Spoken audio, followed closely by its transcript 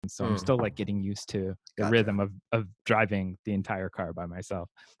So I'm still like getting used to the Gotcha. rhythm of driving the entire car by myself.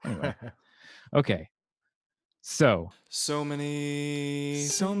 Anyway, okay. So So many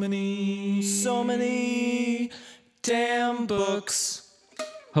damn books.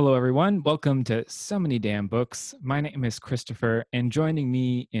 hello, everyone. Welcome to So Many Damn Books. My name is Christopher, and joining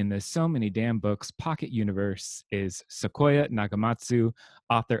me in the So Many Damn Books pocket universe is Sequoia Nagamatsu,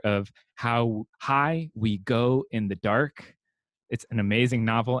 author of How High We Go in the Dark. It's an amazing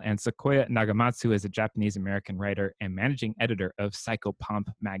novel, and Sequoia Nagamatsu is a Japanese American writer and managing editor of Psychopomp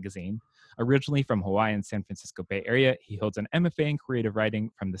magazine. Originally from Hawaii and San Francisco Bay Area, he holds an MFA in creative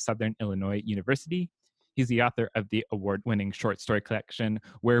writing from the Southern Illinois University. He's the author of the award-winning short story collection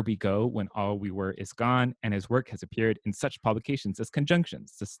Where We Go When All We Were Is Gone, and his work has appeared in such publications as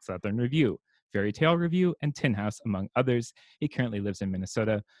Conjunctions, The Southern Review, Fairy Tale Review, and Tin House, among others. He currently lives in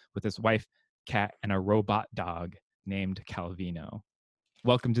Minnesota with his wife, cat, and a robot dog named Calvino.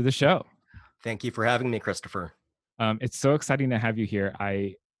 Welcome to the show. Thank you for having me, Christopher. It's so exciting to have you here.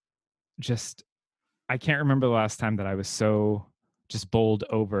 Just, I can't remember the last time that I was so just bowled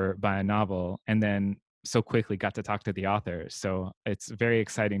over by a novel and then so quickly got to talk to the author. So it's very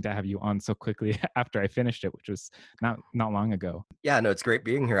exciting to have you on so quickly after I finished it, which was not long ago. Yeah, no, it's great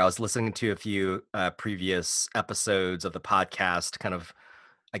being here. I was listening to a few previous episodes of the podcast, kind of,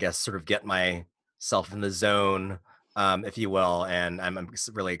 I guess, sort of get myself in the zone, if you will. And I'm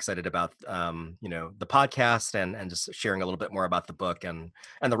really excited about, the podcast and just sharing a little bit more about the book and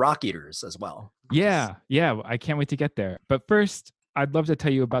the Rock Eaters as well. Yeah, I can't wait to get there. But first, I'd love to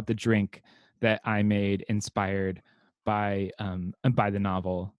tell you about the drink that I made inspired by the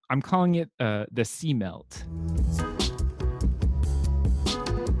novel. I'm calling it the Sea Melt.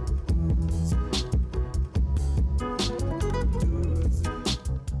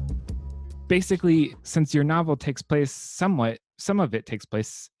 Basically, since your novel takes place some of it takes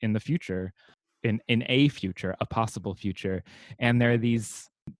place in the future, in a future, a possible future, and there are these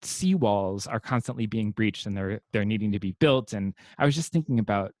seawalls are constantly being breached and they're needing to be built. And I was just thinking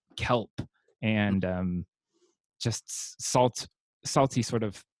about kelp and just salty sort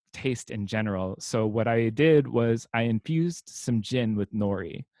of taste in general. So what I did was I infused some gin with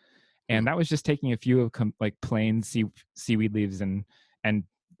nori, and Mhm. that was just taking a few of like plain seaweed leaves and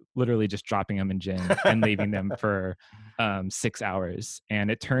literally just dropping them in gin and leaving them for 6 hours, and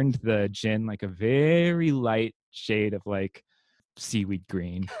it turned the gin like a very light shade of like seaweed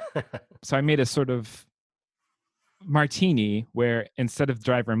green. So I made a sort of martini where instead of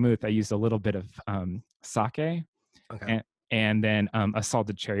dry vermouth I used a little bit of sake, Okay. and then a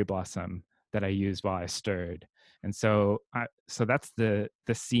salted cherry blossom that I used while I stirred. And so that's the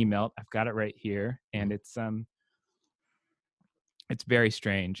sea melt. I've got it right here, and Mhm. it's very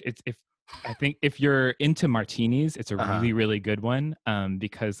strange. It's if I think if you're into martinis, it's a Uh-huh. really good one,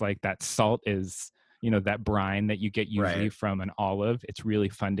 because like that salt is, that brine that you get usually Right. from an olive. It's really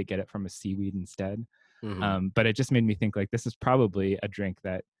fun to get it from a seaweed instead. Hmm. But it just made me think like this is probably a drink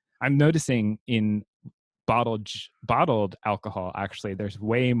that I'm noticing in bottled alcohol. Actually, there's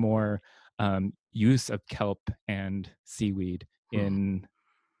way more use of kelp and seaweed Hmm.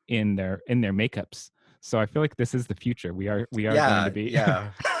 in their makeups. So I feel like this is the future. We are going to Yeah, be.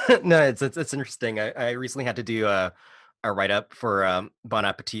 yeah. No, it's interesting. I recently had to do a write up for Bon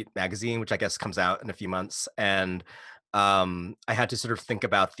Appetit magazine, which I guess comes out in a few months, and I had to sort of think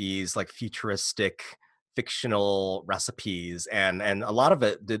about these like futuristic fictional recipes, and a lot of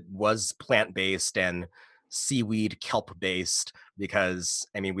it was plant based and seaweed kelp based because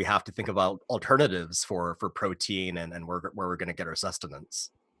I mean we have to think about alternatives for protein and where we're going to get our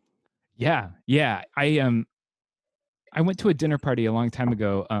sustenance. Yeah. I went to a dinner party a long time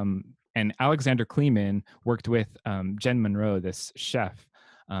ago, and Alexander Kleeman worked with Jen Monroe, this chef,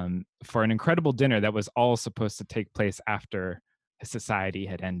 for an incredible dinner that was all supposed to take place after society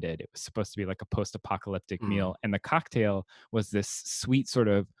had ended. It was supposed to be like a post-apocalyptic Mm. meal, and the cocktail was this sweet sort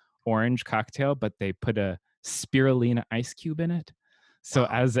of orange cocktail, but they put a spirulina ice cube in it. So Wow.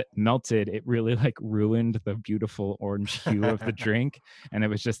 as it melted, it really like ruined the beautiful orange hue of the drink, and it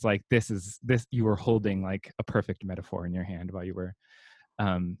was just like this you were holding like a perfect metaphor in your hand while you were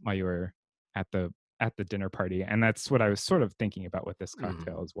at the dinner party, and that's what I was sort of thinking about with this Mhm.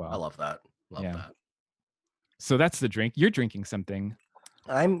 cocktail as I well. love that. Love Yeah, that. so that's the drink. You're drinking something.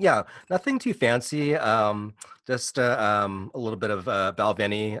 Yeah, nothing too fancy. Just a little bit of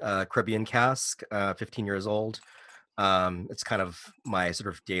Balvenie Caribbean cask, 15 years old. It's kind of my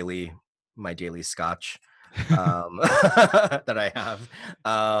daily scotch that I have.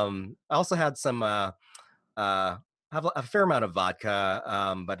 I also had some uh have a fair amount of vodka,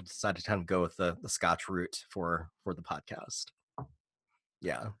 but I decided to kind of go with the scotch route for the podcast.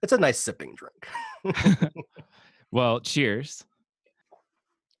 Yeah, it's a nice sipping drink. Well, cheers.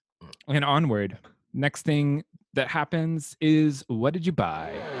 And onward. Next thing that happens is, what did you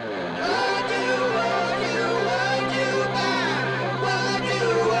buy?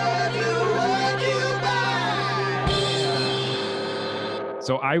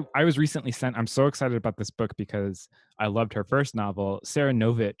 So I was recently sent. I'm so excited about this book because I loved her first novel, Sarah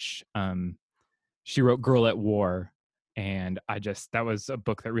Novich. She wrote Girl at War, and that was a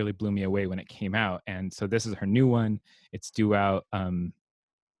book that really blew me away when it came out. And so this is her new one. It's due out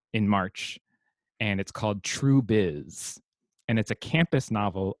in March, and it's called True Biz, and it's a campus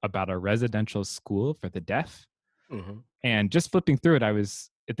novel about a residential school for the deaf. Hmm. And just flipping through it,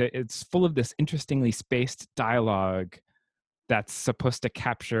 it's full of this interestingly spaced dialogue that's supposed to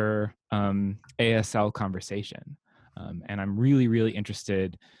capture ASL conversation. And I'm really, really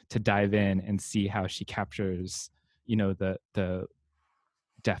interested to dive in and see how she captures, the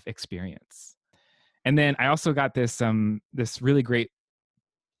deaf experience. And then I also got this really great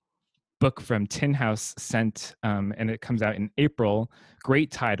book from Tin House sent, and it comes out in April. Great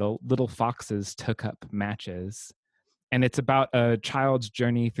title, Little Foxes Took Up Matches. And it's about a child's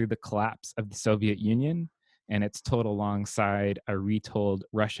journey through the collapse of the Soviet Union. And it's told alongside a retold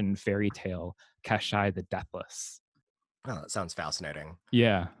Russian fairy tale, Kashai the Deathless. Oh, that sounds fascinating.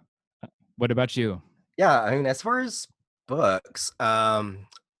 Yeah. What about you? Yeah, I mean, as far as books, bought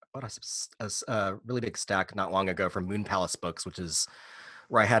a really big stack not long ago from Moon Palace Books, which is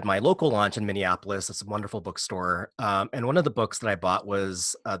where I had my local launch in Minneapolis. It's a wonderful bookstore. And one of the books that I bought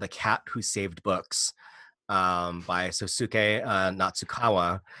was The Cat Who Saved Books, by Sosuke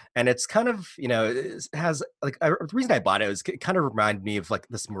Natsukawa. And it's kind of, it has like the reason I bought it was it kind of reminded me of like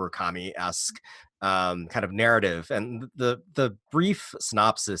this Murakami-esque kind of narrative. And the brief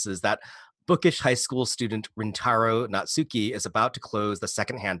synopsis is that bookish high school student Rintaro Natsuki is about to close the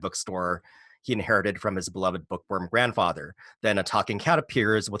secondhand bookstore he inherited from his beloved bookworm grandfather. Then a talking cat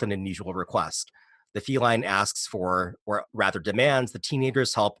appears with an unusual request. The feline asks for, or rather demands, the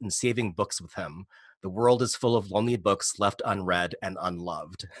teenager's help in saving books with him. The world is full of lonely books left unread and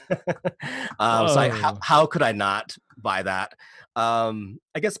unloved. Whoa. How could I not buy that? I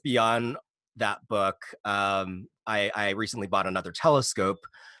guess beyond that book, I recently bought another telescope.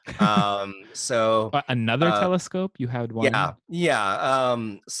 So Another uh, telescope? You had yeah, one? yeah.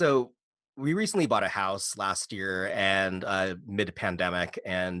 So we recently bought a house last year and mid-pandemic,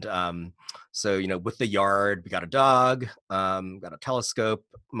 and so with the yard, we got a dog, got a telescope.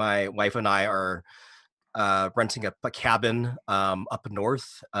 My wife and I are renting a cabin up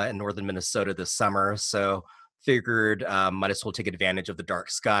north in northern Minnesota this summer. So figured might as well take advantage of the dark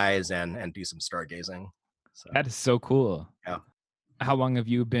skies and do some stargazing. So That is so cool. yeah. How long have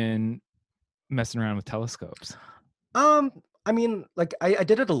you been messing around with telescopes? I mean, like I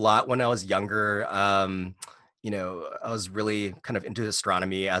did it a lot when I was younger. I was really kind of into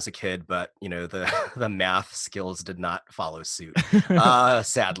astronomy as a kid, but the the math skills did not follow suit,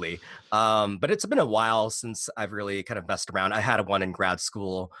 sadly. But it's been a while since I've really kind of messed around. I had one in grad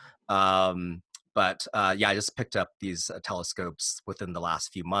school. But yeah, I just picked up these telescopes within the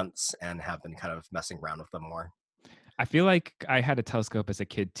last few months and have been kind of messing around with them more. I feel like I had a telescope as a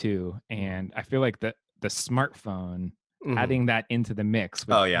kid too, and I feel like the smartphone, Hmm. adding that into the mix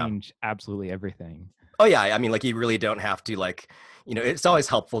would Oh yeah. change absolutely everything. Oh yeah, I mean, like you really don't have to like, it's always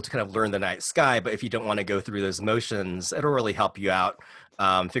helpful to kind of learn the night sky, but if you don't want to go through those motions, it'll really help you out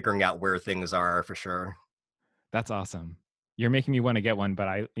figuring out where things are for sure. That's awesome. You're making me want to get one,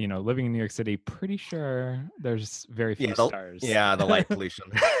 but living in New York City, pretty sure there's very few Yeah, stars. the light pollution.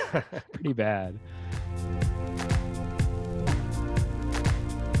 Pretty bad.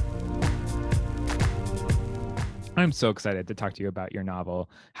 I'm so excited to talk to you about your novel,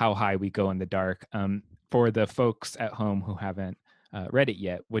 How High We Go in the Dark. For the folks at home who haven't read it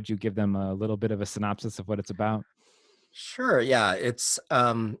yet, would you give them a little bit of a synopsis of what it's about? Sure. Yeah, it's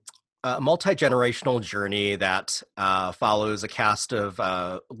a multi-generational journey that follows a cast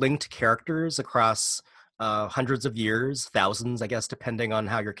of linked characters across hundreds of years, thousands, I guess, depending on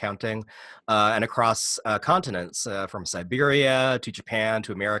how you're counting, and across continents, from Siberia to Japan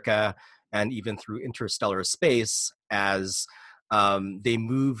to America, and even through interstellar space as they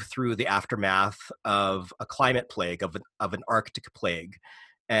move through the aftermath of a climate plague, of an Arctic plague.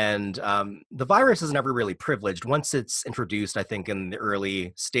 And the virus is never really privileged. Once it's introduced, I think in the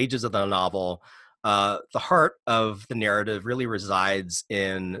early stages of the novel, the heart of the narrative really resides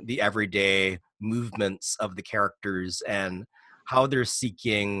in the everyday movements of the characters and how they're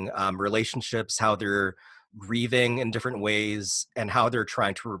seeking relationships, how they're grieving in different ways, and how they're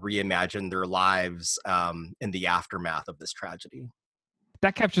trying to reimagine their lives in the aftermath of this tragedy.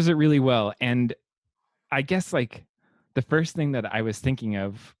 that captures it really well. And I guess like the first thing that I was thinking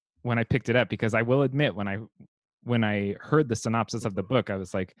of when I picked it up, because I will admit when I heard the synopsis of the book, I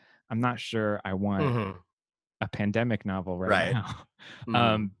was like, I'm not sure I want Hmm. a pandemic novel right Right.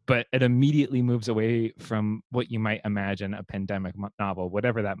 now. Hmm. But it immediately moves away from what you might imagine a pandemic novel,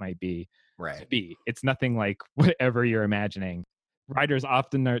 whatever that might be, to Right. be. It's nothing like whatever you're imagining. Writers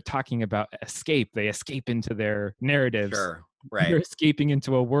often are talking about escape. They escape into their narratives. Sure. You're Right. escaping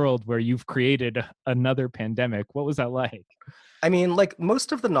into a world where you've created another pandemic. What was that like? I mean, like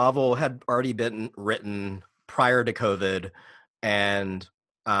most of the novel had already been written prior to COVID, and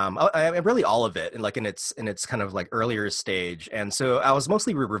really all of it, and like in its kind of like earlier stage. And so I was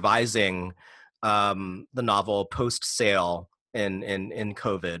mostly revising the novel post sale in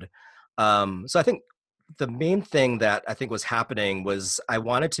COVID. So I think the main thing that I think was happening was I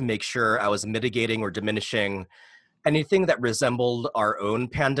wanted to make sure I was mitigating or diminishing anything that resembled our own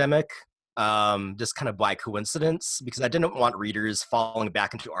pandemic, just kind of by coincidence, because I didn't want readers falling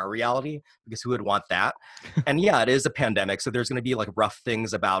back into our reality, because who would want that? And yeah, it is a pandemic, so there's going to be like rough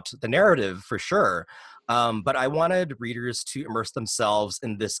things about the narrative for sure. But I wanted readers to immerse themselves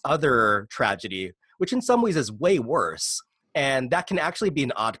in this other tragedy, which in some ways is way worse. And that can actually be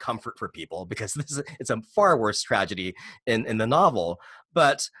an odd comfort for people because it's a far worse tragedy in the novel.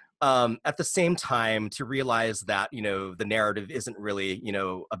 But at the same time, to realize that the narrative isn't really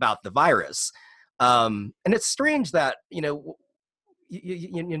about the virus. And it's strange that you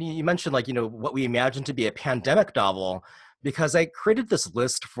mentioned like what we imagine to be a pandemic novel, because I created this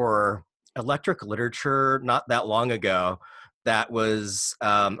list for Electric Literature not that long ago that was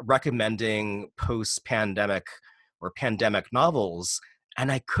recommending post-pandemic or pandemic novels,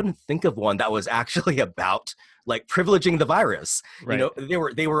 and I couldn't think of one that was actually about like privileging the virus. Right.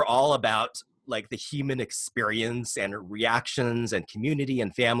 They were all about like the human experience and reactions and community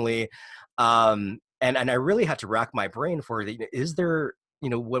and family. And I really had to rack my brain for the, is there,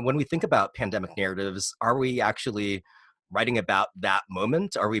 when we think about pandemic narratives, are we actually writing about that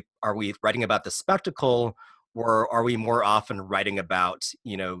moment? Are we writing about the spectacle, or are we more often writing about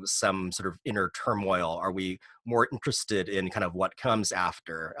some sort of inner turmoil? Are we more interested in kind of what comes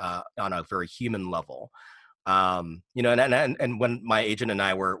after, on a very human level? And when my agent and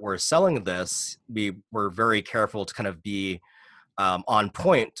I were selling this, we were very careful to kind of be on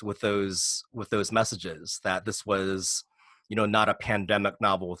point with those messages, that this was not a pandemic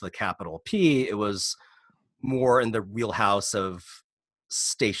novel with a capital P. It was more in the wheelhouse of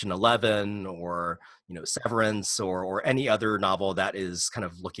Station 11, or Severance, or any other novel that is kind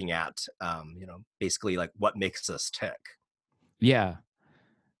of looking at basically like what makes us tick. Yeah.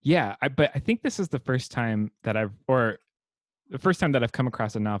 Yeah. But I think this is the first time that the first time that I've come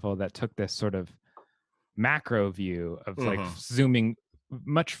across a novel that took this sort of macro view of like Hmm. zooming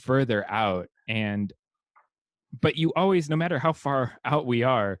much further out. And but you always, no matter how far out we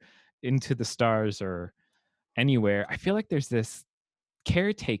are into the stars or anywhere, I feel like there's this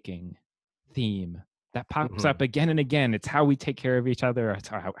caretaking theme that pops Hmm. up again and again. It's how we take care of each other. It's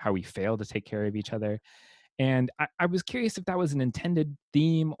how we fail to take care of each other. And I was curious if that was an intended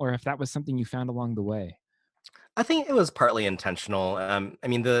theme or if that was something you found along the way. I think it was partly intentional. I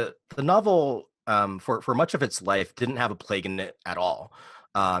mean, the novel, for much of its life, didn't have a plague in it at all.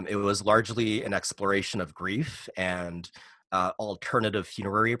 It was largely an exploration of grief and alternative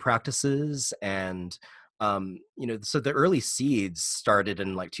funerary practices, and so the early seeds started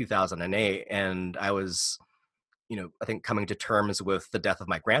in like 2008, and I was, I think, coming to terms with the death of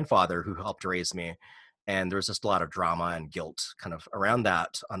my grandfather, who helped raise me, and there was just a lot of drama and guilt kind of around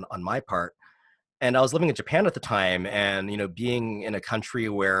that on my part. And I was living in Japan at the time, and being in a country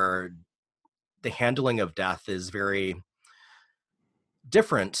where the handling of death is very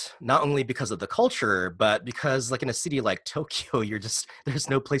different, not only because of the culture, but because like in a city like Tokyo, you're just, there's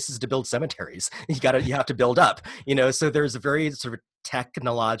no places to build cemeteries. You have to build up, so there's a very sort of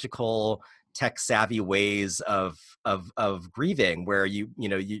technological, tech savvy ways of grieving, where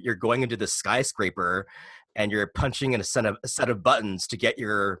you're going into the skyscraper and you're punching in a set of buttons to get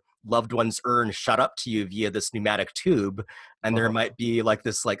your loved one's urn shot up to you via this pneumatic tube, and there Oh, might be like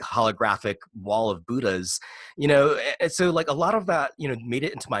this like holographic wall of Buddhas, and so like a lot of that made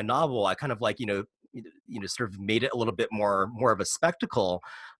it into my novel. I kind of like sort of made it a little bit more of a spectacle,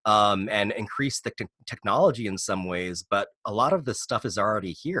 and increased the technology in some ways, but a lot of this stuff is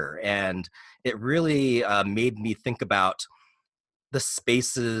already here, and it really made me think about the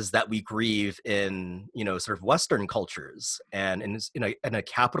spaces that we grieve in sort of Western cultures, and in a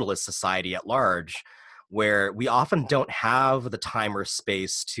capitalist society at large, where we often don't have the time or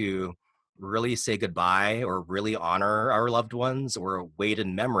space to really say goodbye or really honor our loved ones or wait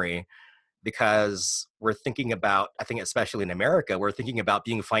in memory, because we're thinking about, I think especially in America, we're thinking about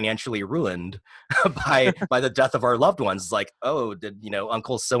being financially ruined by the death of our loved ones. It's like, oh, did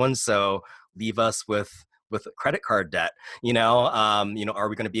Uncle so and so leave us with credit card debt? Are we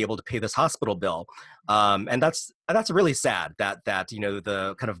going to be able to pay this hospital bill? And that's really sad that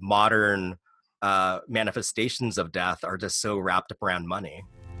the kind of modern manifestations of death are just so wrapped up around money.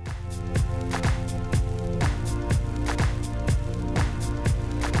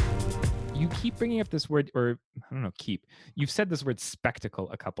 You keep bringing up this word, or I don't know, you've said this word spectacle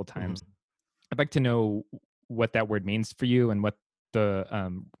a couple times. Mhm. I'd like to know what that word means for you and what the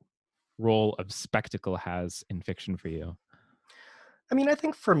role of spectacle has in fiction for you. I mean, I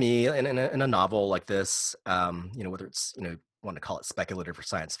think for me, in a novel like this, whether it's, want to call it speculative or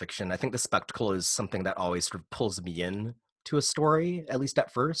science fiction, I think the spectacle is something that always sort of pulls me in to a story, at least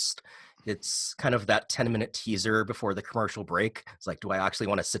at first. It's kind of that 10-minute teaser before the commercial break. It's like, do I actually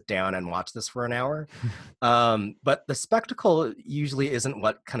want to sit down and watch this for an hour? But the spectacle usually isn't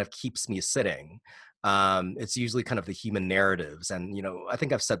what kind of keeps me sitting. It's usually kind of the human narratives. And, I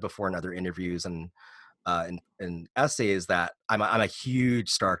think I've said before in other interviews and in essays that I'm a huge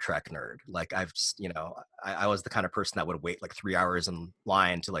Star Trek nerd. Like I've just, I was the kind of person that would wait like 3 hours in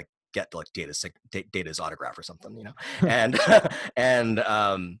line to like get like Data's autograph or something, and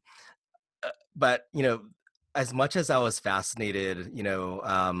and but as much as I was fascinated,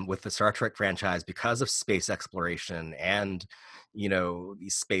 with the Star Trek franchise because of space exploration and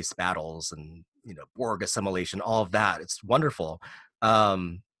these space battles and Borg assimilation, all of that, it's wonderful.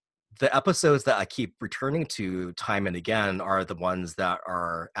 Um, the episodes that I keep returning to time and again are the ones that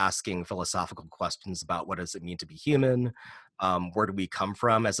are asking philosophical questions about what does it mean to be human, where do we come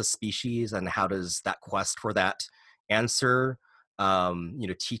from as a species, and how does that quest for that answer,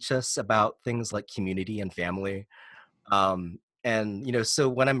 teach us about things like community and family. And so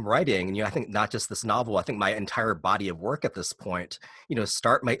when I'm writing, I think not just this novel, I think my entire body of work at this point,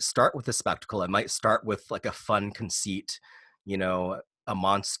 might start with a spectacle. It might start with like a fun conceit, a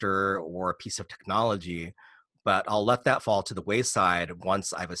monster or a piece of technology, but I'll let that fall to the wayside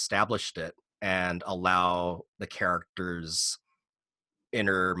once I've established it and allow the characters'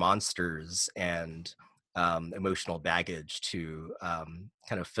 inner monsters and emotional baggage to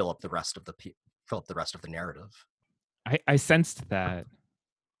kind of fill up the rest of the narrative. I sensed that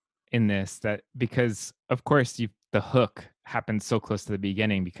in this, that because of course the hook happens so close to the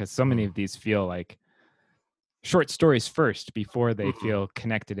beginning, because so many Mm. of these feel like short stories first before they Mhm. feel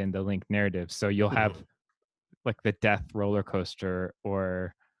connected in the linked narrative. So you'll have Mhm. like the death roller coaster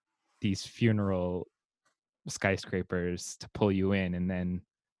or these funeral skyscrapers to pull you in, and then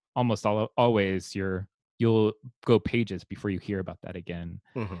always you'll go pages before you hear about that again.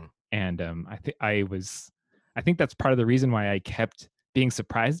 Mhm. And I think that's part of the reason why I kept being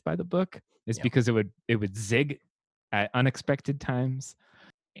surprised by the book, is Yeah. because it would zig at unexpected times.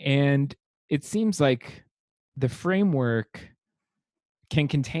 And it seems like the framework can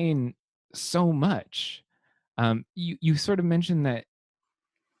contain so much. You sort of mentioned that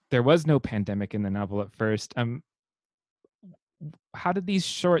there was no pandemic in the novel at first. How did these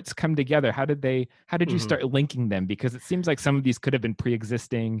shorts come together? How did you Mhm. start linking them? Because it seems like some of these could have been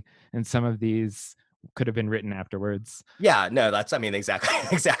pre-existing and some of these could have been written afterwards. Yeah, no, that's, I mean, exactly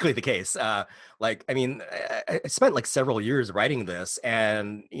exactly the case. Like, I mean, I spent like several years writing this,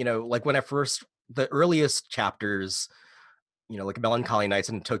 and like when I first the earliest chapters, like Melancholy Nights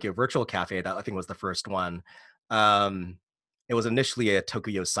in Tokyo Virtual Cafe, that I think was the first one. Um, it was initially a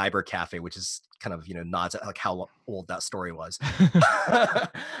Tokyo Cyber Cafe, which is kind of nods at like how old that story was.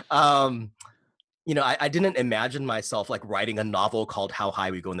 um, I didn't imagine myself like writing a novel called How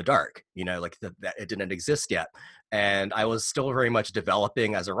High We Go in the Dark, like that it didn't exist yet. And I was still very much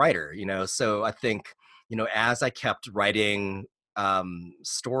developing as a writer, so I think, as I kept writing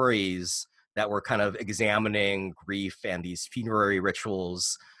stories that were kind of examining grief and these funerary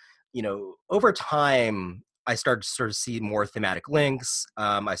rituals, over time, I started to sort of see more thematic links.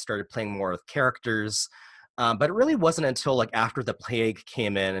 I started playing more with characters. But it really wasn't until like after the plague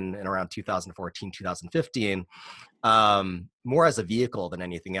came in around 2014, 2015, more as a vehicle than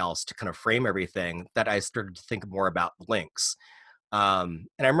anything else to kind of frame everything, that I started to think more about links. And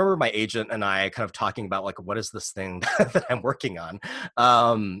I remember my agent and I kind of talking about like, what is this thing that I'm working on?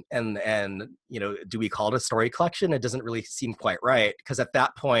 And do we call it a story collection? It doesn't really seem quite right, because at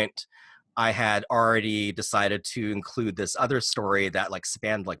that point, I had already decided to include this other story that like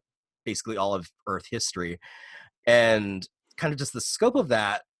spanned like basically all of Earth history, and kind of just the scope of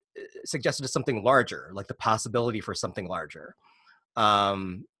that suggested something larger, like the possibility for something larger.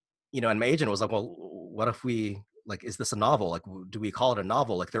 Um, and my agent was like, well, what if we, like, is this a novel? Like, do we call it a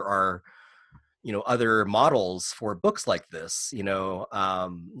novel? Like, there are, other models for books like this,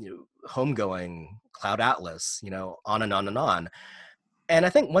 Homegoing, Cloud Atlas, on and on and on. And I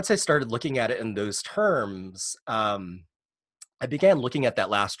think once I started looking at it in those terms, I began looking at that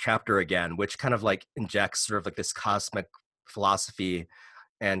last chapter again, which kind of like injects sort of like this cosmic philosophy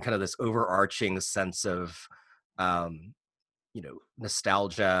and kind of this overarching sense of, um,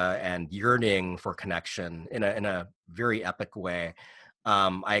 nostalgia and yearning for connection in a very epic way.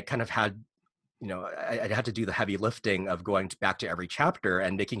 I kind of had, I had to do the heavy lifting of going back to every chapter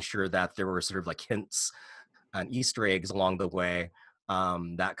and making sure that there were sort of like hints and Easter eggs along the way,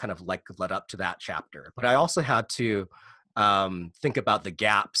 that kind of like led up to that chapter. But I also had to think about the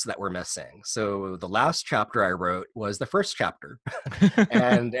gaps that were missing. So the last chapter I wrote was the first chapter,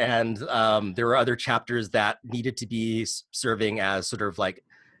 and there were other chapters that needed to be serving as sort of like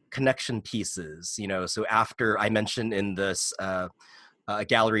connection pieces. So after I mentioned in this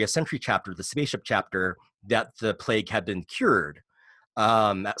Gallery of Century chapter, the spaceship chapter, that the plague had been cured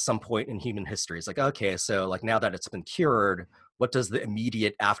at some point in human history. It's like, okay, so like now that it's been cured, what does the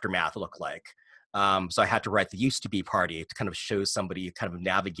immediate aftermath look like? So I had to write the used to be party to kind of show somebody kind of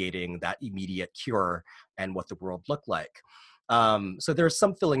navigating that immediate cure and what the world looked like. So there's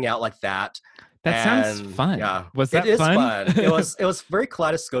some filling out like that. That sounds And fun. yeah, Was it that is fun? fun. It was very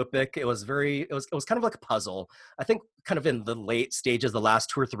kaleidoscopic. It was kind of like a puzzle. I think kind of in the late stages, the last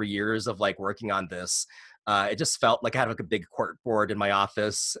 2 or 3 years of like working on this, it just felt like I had like a big cork board in my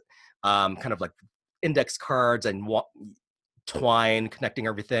office, kind of like index cards and twine connecting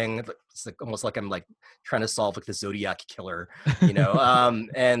everything. It's like almost like I'm like trying to solve like the Zodiac killer,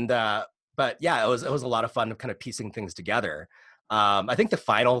 and but yeah, it was a lot of fun of kind of piecing things together. I think the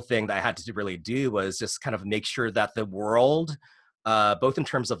final thing that I had to really do was just kind of make sure that the world, both in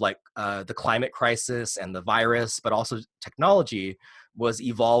terms of like the climate crisis and the virus, but also technology, was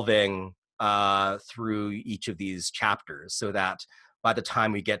evolving through each of these chapters, so that by the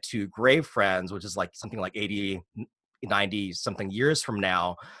time we get to Grave Friends, which is like something like 80, 90 something years from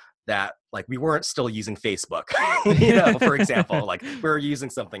now, that like we weren't still using Facebook, for example, like we were using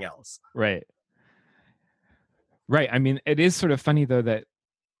something else. Right. Right. I mean, it is sort of funny though that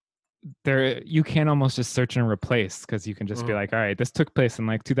there you can almost just search and replace, because you can just be Mhm. like, all right, this took place in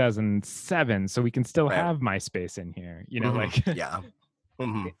like 2007, so we can still Right. have MySpace in here. Mhm. Like Yeah.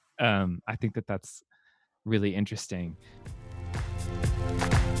 Mhm. I think that that's really interesting.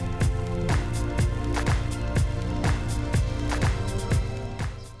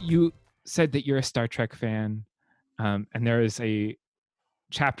 You said that you're a Star Trek fan, and there is a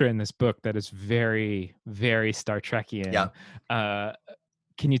chapter in this book that is very, very Star Trekian. Yeah. Uh,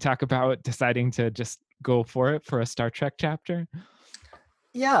 can you talk about deciding to just go for it for a Star Trek chapter?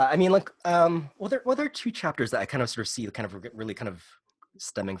 Yeah, I mean, like, well, there are two chapters that I kind of sort of see kind of really kind of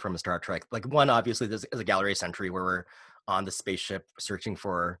stemming from a Star Trek. Like one, obviously, is a Gallery of Century where we're on the spaceship searching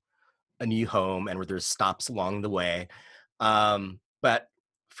for a new home, and where there's stops along the way. But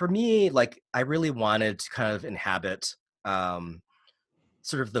for me, like, I really wanted to kind of inhabit um,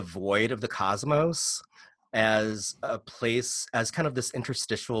 sort of the void of the cosmos as a place, as kind of this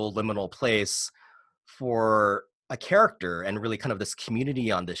interstitial liminal place for a character and really kind of this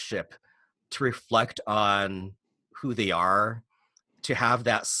community on this ship to reflect on who they are, to have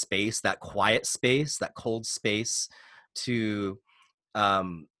that space, that quiet space, that cold space, to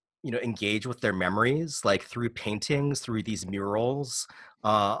engage with their memories, like through paintings, through these murals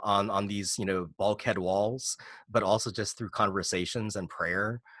on these bulkhead walls, but also just through conversations and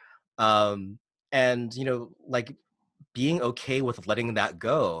prayer, um, and like being okay with letting that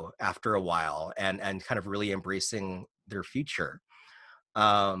go after a while, and kind of really embracing their future.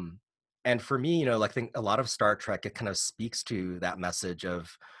 Um, and for me, like I think a lot of Star Trek, it kind of speaks to that message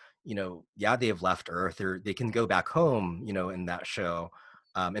of, yeah, they have left Earth, or they can go back home, in that show.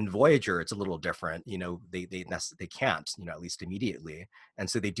 In Voyager, it's a little different. They can't, at least immediately, and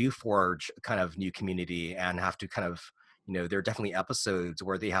so they do forge a kind of new community and have to kind of, there are definitely episodes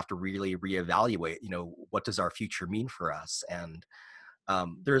where they have to really reevaluate, what does our future mean for us? And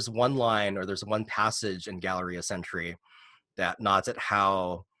there's one line, or there's one passage in Gallery of Century that nods at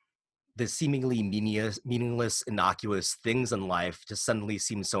how the seemingly meaningless, innocuous things in life just suddenly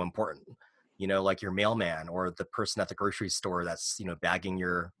seem so important. Like your mailman, or the person at the grocery store that's bagging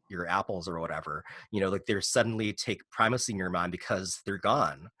your apples or whatever. Like they're suddenly take primacy in your mind because they're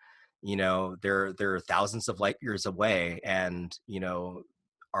gone. They're thousands of light years away, and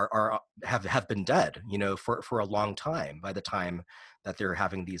are have been dead. For a long time by the time that they're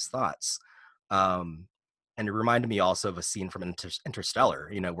having these thoughts. Um, And it reminded me also of a scene from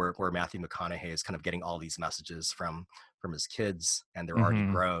Interstellar, where Matthew McConaughey is kind of getting all these messages from his kids, and they're already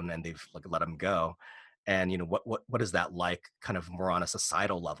Mm-hmm. grown, and they've like let him go. And what is that like, kind of more on a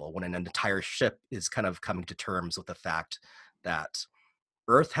societal level, when an entire ship is kind of coming to terms with the fact that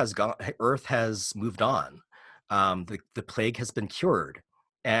Earth has moved on. The plague has been cured,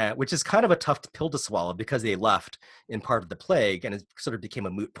 which is kind of a tough pill to swallow, because they left in part of the plague, and it sort of became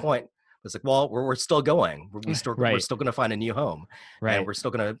a moot point. It's like, well, we're still going. We're Right. still going to find a new home, and Right. we're still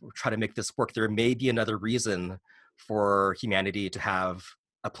going to try to make this work. There may be another reason for humanity to have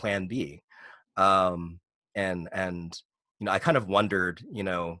a plan B. Um, and I kind of wondered,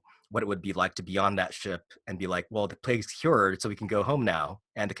 what it would be like to be on that ship and be like, well, the plague's cured, so we can go home now.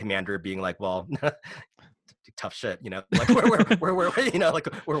 And the commander being like, well, tough shit, like we're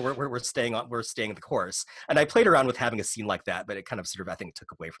staying the course. And I played around with having a scene like that, but it kind of sort of, I think,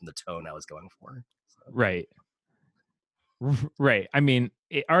 took away from the tone I was going for. So. Right. Right. I mean,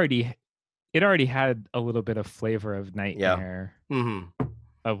 it already had a little bit of flavor of Nightmare. Yeah. Mm-hmm.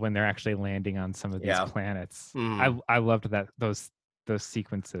 Of when they're actually landing on some of these planets. Mm-hmm. I loved those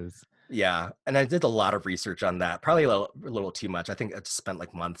sequences. Yeah, and I did a lot of research on that, probably a little too much. I think I just spent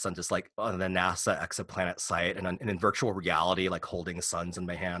like months on just like on the NASA exoplanet site, and in virtual reality, like holding suns in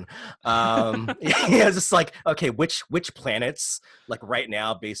my hand. Yeah, just like, okay, which planets, like right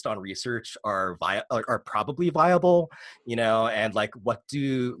now, based on research, are probably viable, and like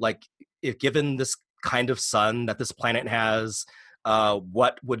if given this kind of sun that this planet has,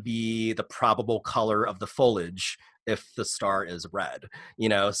 what would be the probable color of the foliage if the star is red,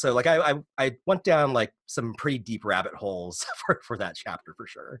 so like I went down like some pretty deep rabbit holes for that chapter, for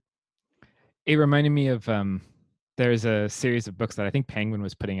sure. It reminded me of there's a series of books that I think Penguin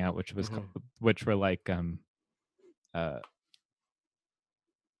was putting out, which were like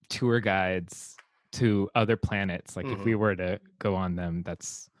tour guides to other planets. Like if we were to go on them,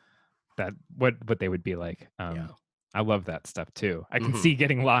 that's what they would be like. Yeah. I love that stuff too. I can see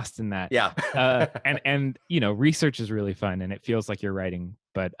getting lost in that. Yeah. And research is really fun, and it feels like you're writing,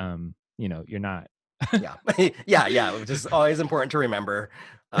 but you're not. yeah, which is always important to remember.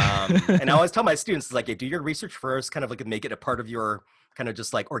 And I always tell my students, like, do your research first, kind of like make it a part of your kind of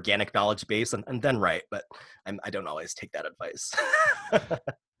just like organic knowledge base, and then write. But I don't always take that advice.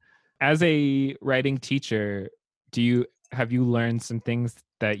 As a writing teacher, have you learned some things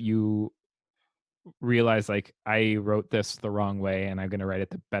that you realize, like, I wrote this the wrong way and I'm going to write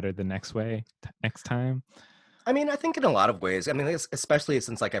it better the next time? I mean, I think in a lot of ways, I mean, especially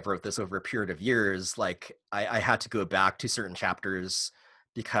since like I've wrote this over a period of years, like I had to go back to certain chapters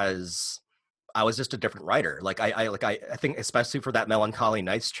because I was just a different writer. Like I think especially for that Melancholy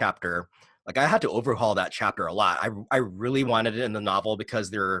Nights chapter, like I had to overhaul that chapter a lot. I really wanted it in the novel because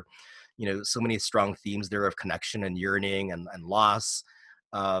there are, so many strong themes there of connection and yearning and loss.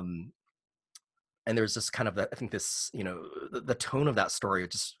 And there's this kind of, I think this, the tone of that story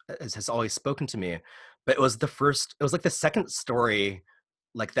just has always spoken to me. But it was like the second story,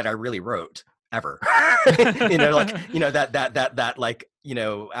 like that I really wrote ever. That like,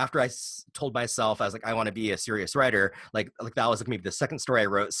 after I told myself, I was like, I want to be a serious writer. Like that was like maybe the second story I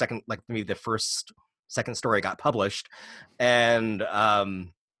wrote, like maybe the second story got published. And,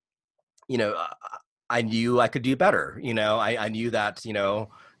 I knew I could do better. I knew that,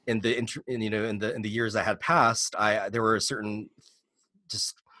 in the years that had passed, there were certain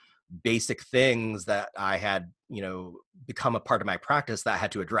just basic things that I had, become a part of my practice that I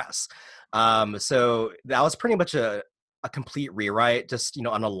had to address. So that was pretty much a complete rewrite, just,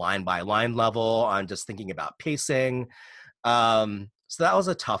 on a line by line level, on just thinking about pacing. So that was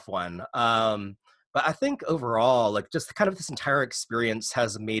a tough one. But I think overall, like just kind of this entire experience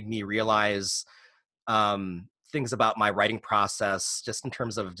has made me realize things about my writing process, just in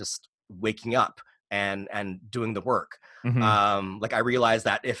terms of just waking up and doing the work. Like I realized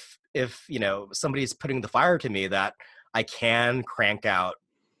that if somebody's putting the fire to me, that I can crank out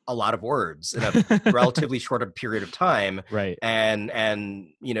a lot of words in a relatively short period of time, right? And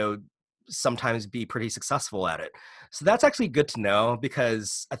sometimes be pretty successful at it. So that's actually good to know,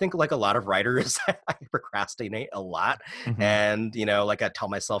 because I think like a lot of writers, I procrastinate a lot. And, like I tell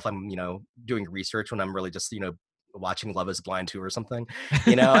myself I'm, doing research when I'm really just, watching Love is Blind 2 or something,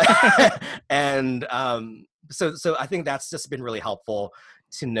 and so I think that's just been really helpful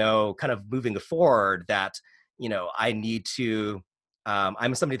to know, kind of moving forward, that, I need to,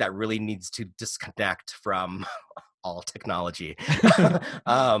 I'm somebody that really needs to disconnect from all technology.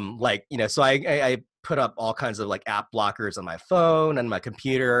 Like, so I put up all kinds of like app blockers on my phone and my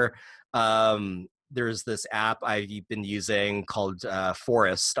computer. There's this app I've been using called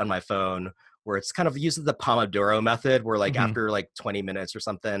Forest on my phone, where it's kind of uses the Pomodoro method, where like Hmm. after like 20 minutes or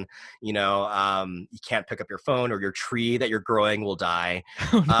something, you can't pick up your phone, or your tree that you're growing will die.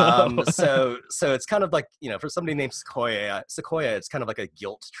 Oh no. So it's kind of like, for somebody named Sequoia, it's kind of like a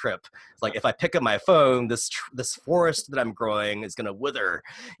guilt trip. It's like, if I pick up my phone, this forest that I'm growing is gonna wither,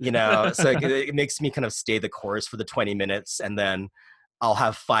 So it makes me kind of stay the course for the 20 minutes, and then I'll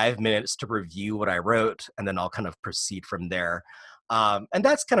have 5 minutes to review what I wrote, and then I'll kind of proceed from there. And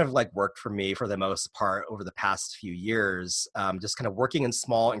that's kind of like worked for me for the most part over the past few years, just kind of working in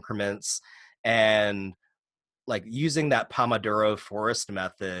small increments, and like using that Pomodoro forest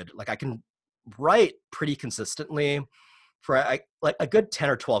method. Like I can write pretty consistently for like a good 10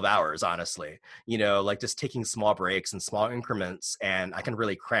 or 12 hours, honestly, like just taking small breaks and small increments, and I can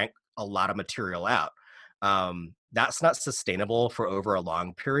really crank a lot of material out. That's not sustainable for over a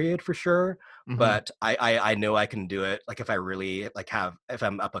long period for sure, Hmm. but I know I can do it, like if I really like have if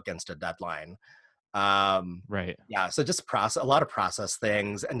I'm up against a deadline. um Right. yeah, so just process a lot of process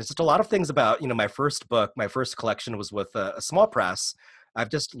things, and it's just a lot of things about, my first book, my first collection was with a small press. I've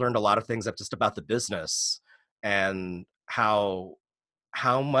just learned a lot of things just about the business, and how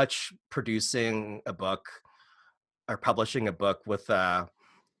much producing a book or publishing a book with a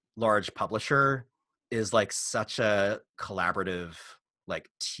large publisher is like such a collaborative, like,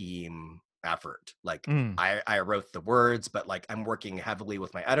 team effort. Like Mm. I wrote the words, but like I'm working heavily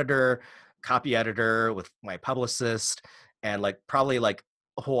with my editor, copy editor, with my publicist, and like probably like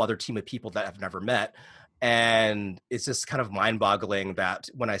a whole other team of people that I've never met. And it's just kind of mind-boggling that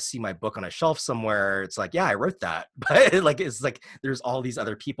when I see my book on a shelf somewhere, it's like, yeah, I wrote that. But like it's like there's all these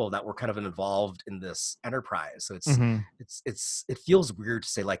other people that were kind of involved in this enterprise. So Hmm. it feels weird to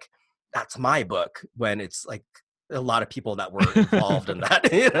say like that's my book when it's like a lot of people that were involved in that.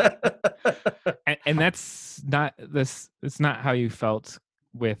 And that's not this. It's not how you felt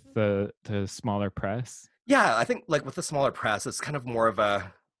with the smaller press. Yeah, I think like with the smaller press, it's kind of more of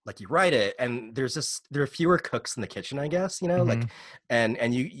a, like, you write it, and there are fewer cooks in the kitchen, I guess, Hmm. like,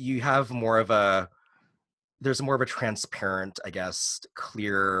 and you have more of a there's more of a transparent, I guess,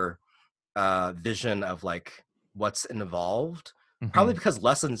 clear vision of like what's involved. Probably Hmm. because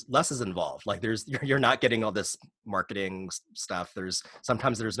less is involved. Like there's you're not getting all this marketing stuff.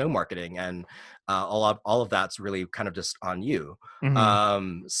 Sometimes there's no marketing, and all of that's really kind of just on you.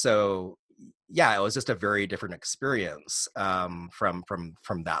 Hmm. So yeah, it was just a very different experience, from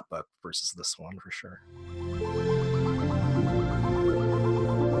that book versus this one for sure.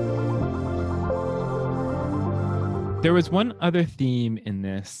 There was one other theme in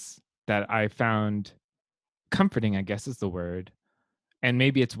this that I found comforting, I guess is the word. And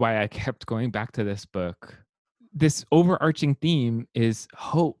maybe it's why I kept going back to this book. This overarching theme is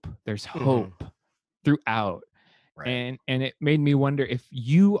hope. There's Hmm. hope throughout. Right. And it made me wonder if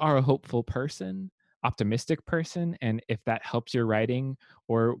you are a hopeful person, optimistic person, and if that helps your writing,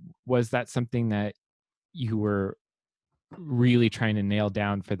 or was that something that you were really trying to nail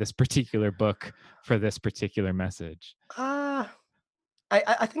down for this particular book, for this particular message? Uh,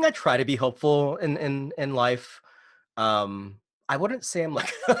 I think I try to be hopeful in life. Um, I wouldn't say I'm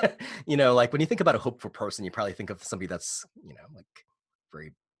like, like when you think about a hopeful person, you probably think of somebody that's, like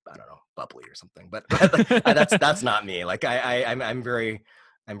very, I don't know, bubbly or something. But like, that's not me. Like I'm very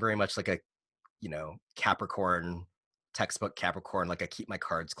much like a, Capricorn, textbook Capricorn. Like I keep my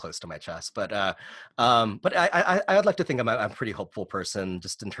cards close to my chest. But I'd like to think I'm a pretty hopeful person,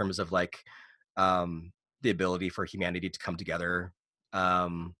 just in terms of like, the ability for humanity to come together.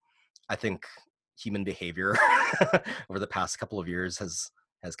 Um, I think human behavior over the past couple of years has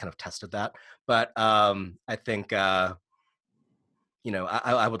kind of tested that. But I think, I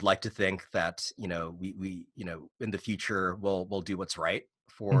would like to think that, we in the future we'll do what's right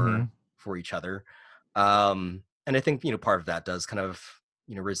Hmm. for each other. And I think, part of that does kind of,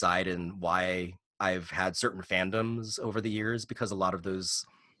 reside in why I've had certain fandoms over the years, because a lot of those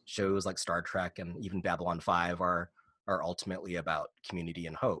shows like Star Trek and even Babylon 5 are ultimately about community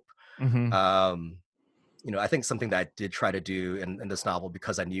and hope. Hmm. um I think something that I did try to do in this novel,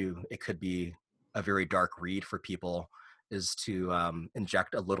 because I knew it could be a very dark read for people, is to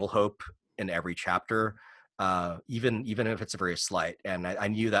inject a little hope in every chapter, even if it's very slight. And I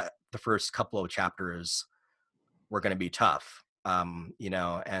knew that the first couple of chapters were going to be tough,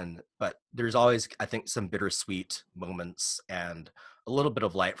 and but there's always, I think, some bittersweet moments and a little bit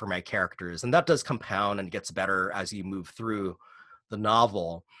of light for my characters, and that does compound and gets better as you move through the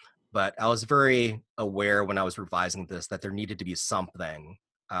novel. But I was very aware when I was revising this that there needed to be something,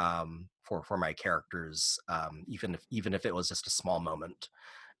 for my characters, even if it was just a small moment.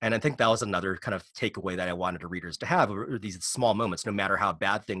 And I think that was another kind of takeaway that I wanted the readers to have, are these small moments. No matter how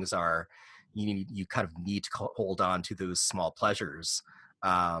bad things are, you kind of need to hold on to those small pleasures to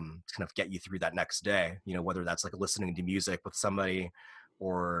kind of get you through that next day. Whether that's like listening to music with somebody,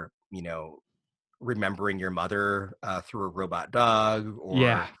 or remembering your mother through a robot dog,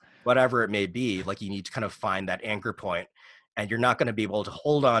 Yeah. or whatever it may be. Like, you need to kind of find that anchor point, and you're not going to be able to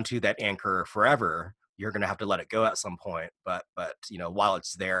hold on to that anchor forever. You're going to have to let it go at some point, but while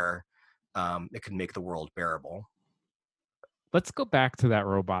it's there, it can make the world bearable. Let's go back to that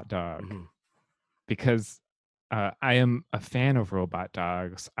robot dog, Mm-hmm. because I am a fan of robot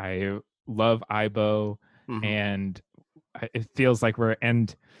dogs. I love Aibo, Mm-hmm. and it feels like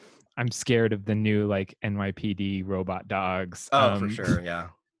and I'm scared of the new like NYPD robot dogs. Oh, for sure. Yeah.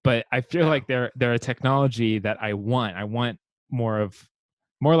 But I feel Yeah. like they're a technology that I want. I want more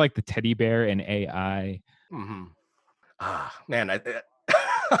like the teddy bear and AI. Mm-hmm. Man,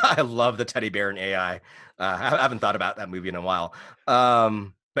 I love the teddy bear and AI. I haven't thought about that movie in a while.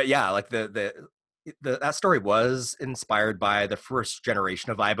 But yeah, like that story was inspired by the first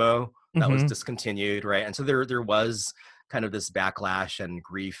generation of Aibo that was Mm-hmm. discontinued, right? And so there was kind of this backlash and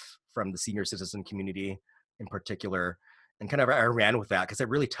grief from the senior citizen community in particular, and kind of I ran with that because it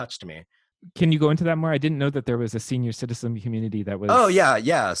really touched me. Can you go into that more? I didn't know that there was a senior citizen community that Oh was. yeah,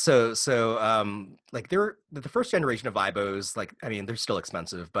 yeah. So like they're the first generation of IBOs, like, I mean, they're still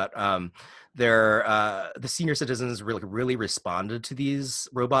expensive, but they're the senior citizens really responded to these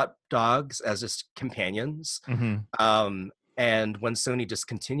robot dogs as just companions. Mm-hmm. And when Sony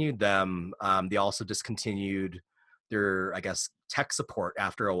discontinued them, they also discontinued their, I guess, tech support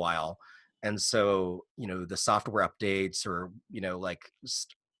after a while. And so, the software updates, or, like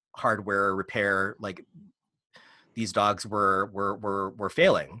hardware repair, like, these dogs were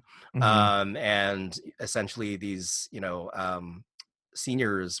failing, Mm-hmm. and essentially these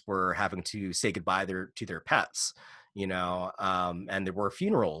seniors were having to say goodbye to their pets, and there were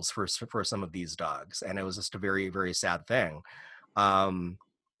funerals for some of these dogs, and it was just a very, very sad thing.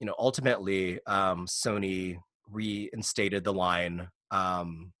 Ultimately, Sony reinstated the line a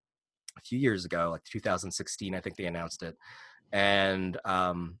few years ago, like 2016, I think they announced it, and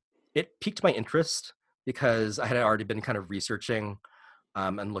it piqued my interest because I had already been kind of researching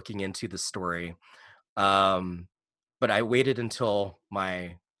and looking into the story. But I waited until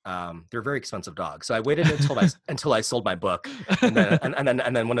my they're very expensive dogs, so I waited until I sold my book, and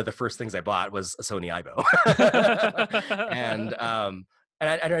then one of the first things I bought was a Sony Aibo, and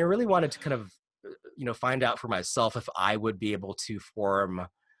I really wanted to kind of find out for myself if I would be able to form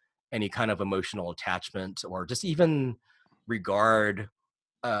any kind of emotional attachment, or just even regard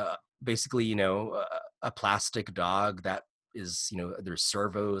basically a plastic dog that is, there's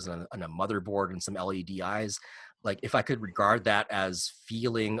servos and a motherboard and some LED eyes, like, if I could regard that as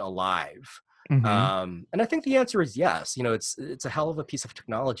feeling alive. Mm-hmm. And I think the answer is yes. It's a hell of a piece of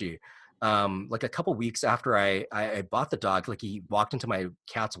technology. Like, a couple weeks after I bought the dog, like, he walked into my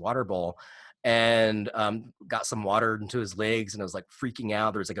cat's water bowl and got some water into his legs, and I was like freaking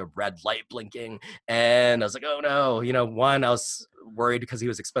out. There was like a red light blinking, and I was like, oh no. One, I was worried because he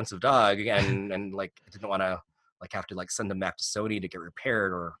was an expensive dog, and like, I didn't want to like have to like send him back to Sony to get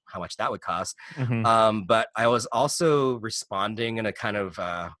repaired, or how much that would cost. Mm-hmm. But I was also responding in a kind of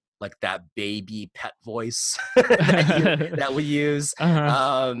like that baby pet voice that we use.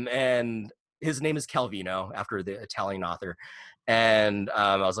 Uh-huh. And his name is Calvino, after the Italian author. And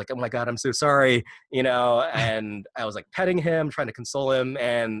I was like, oh my God, I'm so sorry, and I was like petting him, trying to console him.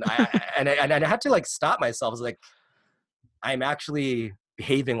 And I had to like stop myself. I was like, I'm actually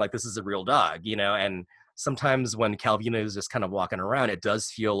behaving like this is a real dog, and sometimes when Calvino is just kind of walking around, it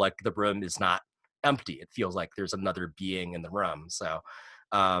does feel like the room is not empty. It feels like there's another being in the room. So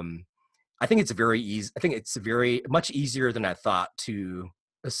I think it's very easy. I think it's very much easier than I thought to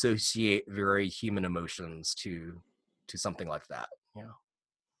associate very human emotions to something like that. Yeah.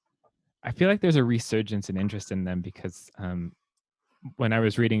 I feel like there's a resurgence in interest in them because when I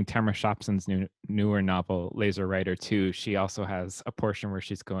was reading Tamara Shopson's newer novel, Laser Rider 2, she also has a portion where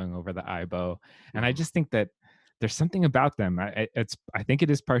she's going over the Aibo. And I just think that there's something about them. I think it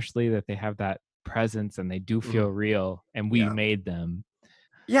is partially that they have that presence and they do feel real, and we Yeah. made them.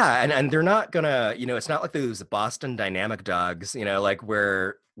 Yeah, and they're not gonna, it's not like those Boston Dynamic dogs, like,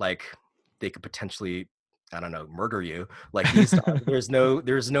 where like they could potentially, I don't know, murder you. Like, these dogs, there's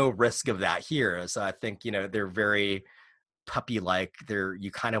no risk of that here. So I think, they're very puppy like.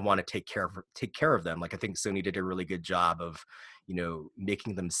 You kind of want to take care of them. Like, I think Sony did a really good job of,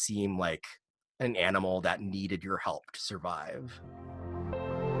 making them seem like an animal that needed your help to survive.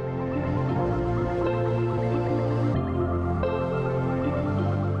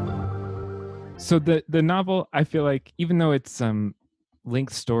 So the novel, I feel like, even though it's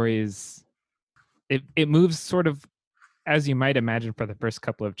linked stories it moves sort of as you might imagine for the first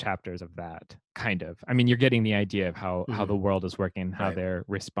couple of chapters of that, kind of. I mean, you're getting the idea of how the world is working, how Right. they're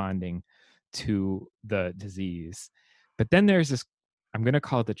responding to the disease. But then there's this, I'm going to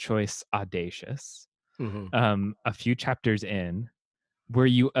call the choice audacious, Hmm. a few chapters in, where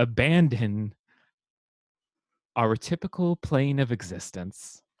you abandon our typical plane of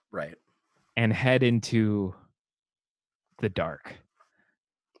existence Right. and head into the dark.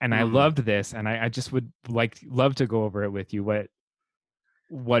 And I Mm. loved this, and I just would love to go over it with you,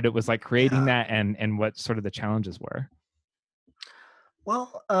 what it was like creating Yeah. that, and what sort of the challenges were.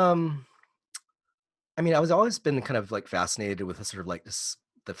 Well, I mean, I was always been kind of like fascinated with the sort of like this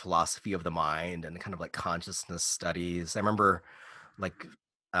the philosophy of the mind and kind of like consciousness studies. I remember like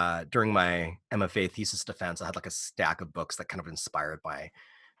during my MFA thesis defense, I had like a stack of books that kind of inspired my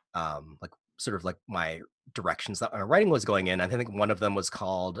like sort of like my directions that my writing was going in. I think one of them was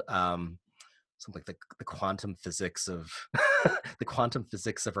called something like the quantum physics of the quantum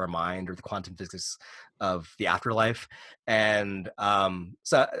physics of our mind, or the quantum physics of the afterlife. And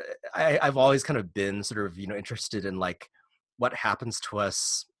so I've always kind of been sort of interested in like what happens to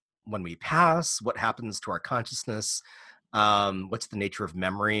us when we pass, what happens to our consciousness, what's the nature of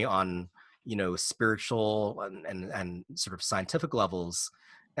memory on spiritual and sort of scientific levels.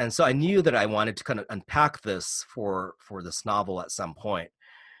 And so I knew that I wanted to kind of unpack this for this novel at some point.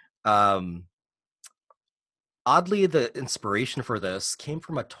 um Oddly, the inspiration for this came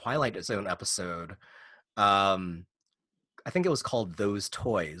from a Twilight Zone episode. Um, I think it was called Those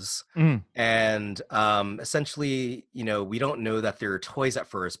Toys. Mm, And essentially, we don't know that they're toys at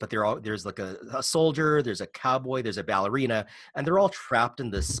first, but there's like a soldier, there's a cowboy, there's a ballerina, and they're all trapped in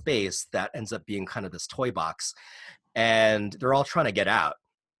this space that ends up being kind of this toy box. And they're all trying to get out.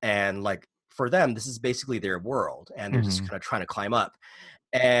 And like for them, this is basically their world, and they're just mhm. kind of trying to climb up.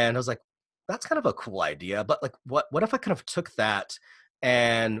 And I was like, that's kind of a cool idea. But like what if I kind of took that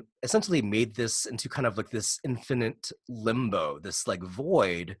and essentially made this into kind of like this infinite limbo, this like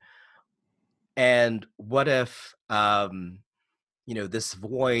void? And what if this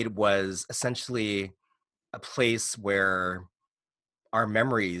void was essentially a place where our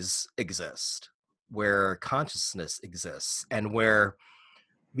memories exist, where consciousness exists, and where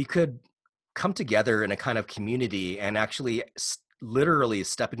we could come together in a kind of community and actually literally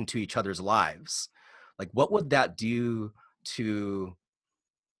step into each other's lives. Like, what would that do to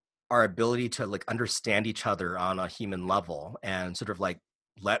our ability to like understand each other on a human level and sort of like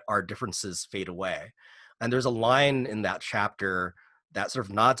let our differences fade away? And there's a line in that chapter that sort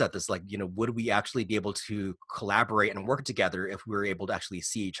of nods at this, like, would we actually be able to collaborate and work together if we were able to actually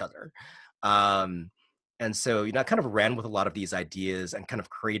see each other? um, and so I kind of ran with a lot of these ideas and kind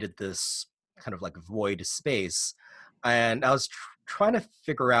of created this kind of like void space. And I was trying to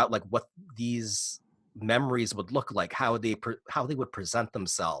figure out like what these memories would look like, how they would present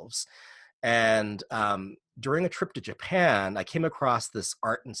themselves. And during a trip to Japan, I came across this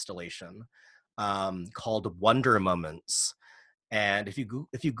art installation called Wonder Moments. And if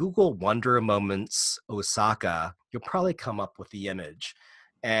you Google Wonder Moments Osaka, you'll probably come up with the image.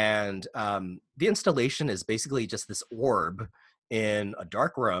 And the installation is basically just this orb in a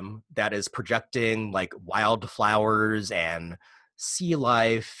dark room that is projecting like wildflowers and sea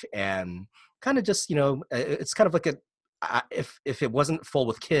life, and kind of just it's kind of like if it wasn't full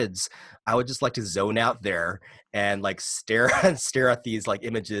with kids, I would just like to zone out there and like stare and stare at these like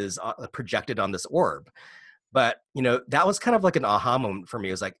images projected on this orb. But that was kind of like an aha moment for me.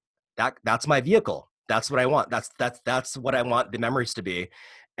 It was like, that's my vehicle. That's what I want. That's what I want the memories to be.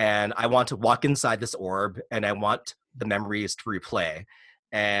 And I want to walk inside this orb, and I want the memories to replay.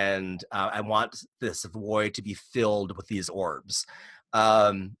 And I want this void to be filled with these orbs.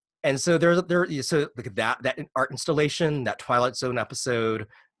 And so so like that art installation, that Twilight Zone episode,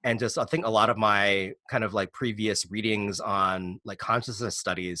 and just I think a lot of my kind of like previous readings on like consciousness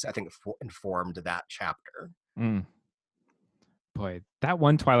studies, I think informed that chapter. Mm. Boy, that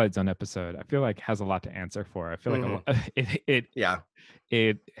one Twilight Zone episode, I feel like has a lot to answer for. I feel like Hmm. Yeah.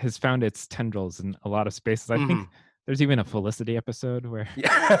 it has found its tendrils in a lot of spaces. I think Hmm. there's even a Felicity episode where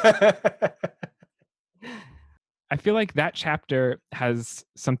Yeah. I feel like that chapter has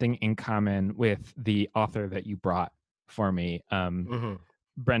something in common with the author that you brought for me, Hmm.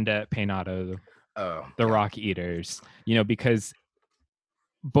 Brenda Paynato, Oh, The yeah. Rock Eaters. Because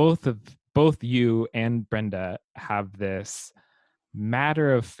both you and Brenda have this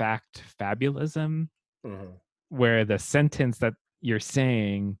matter of fact fabulism Hmm. where the sentence that you're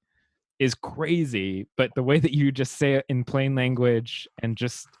saying is crazy, but the way that you just say it in plain language and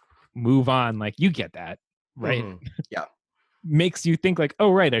just move on, like you get that, right? Hmm. Yeah. Makes you think like,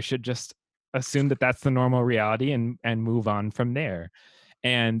 oh right, I should just assume that that's the normal reality and move on from there.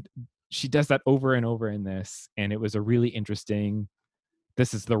 And she does that over and over in this, and it was a really interesting.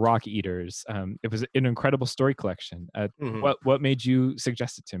 This is the Rock Eaters. It was an incredible story collection. Mhm. What made you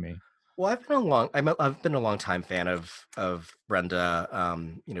suggest it to me? Well, I've been a long time fan of Brenda.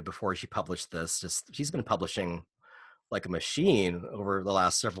 Before she published this, just she's been publishing like a machine over the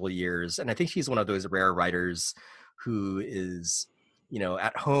last several years, and I think she's one of those rare writers who is,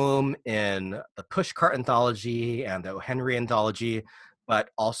 at home in the Pushcart anthology and the O. Henry anthology, but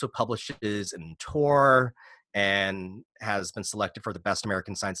also publishes in Tor and has been selected for the best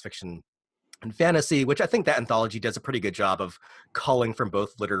American science fiction and fantasy, which I think that anthology does a pretty good job of culling from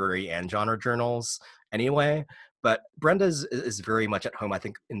both literary and genre journals anyway. But Brenda is very much at home, I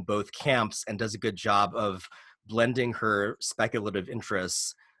think, in both camps, and does a good job of blending her speculative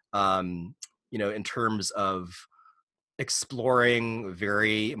interests, in terms of exploring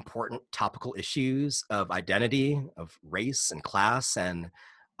very important topical issues of identity, of race and class, and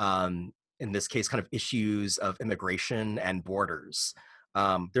in this case, kind of issues of immigration and borders.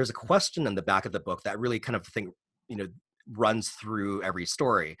 There's a question in the back of the book that really kind of you know, runs through every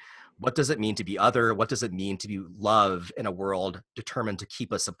story. What does it mean to be other? What does it mean to be love in a world determined to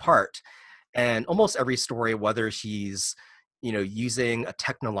keep us apart? And almost every story, whether she's using a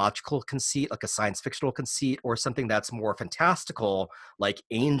technological conceit, like a science fictional conceit, or something that's more fantastical, like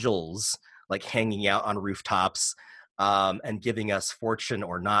angels, like hanging out on rooftops, and giving us fortune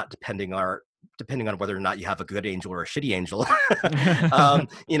or not, depending on whether or not you have a good angel or a shitty angel.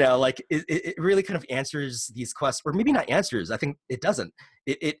 Like it really kind of answers these questions, or maybe not answers. I think it doesn't.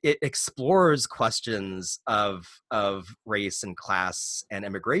 It explores questions of race and class and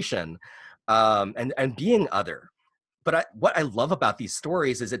immigration, and being other. But what I love about these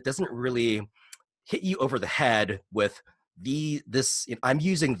stories is it doesn't really hit you over the head with I'm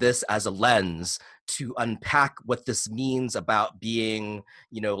using this as a lens to unpack what this means about being,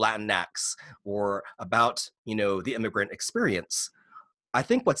 Latinx, or about, the immigrant experience. I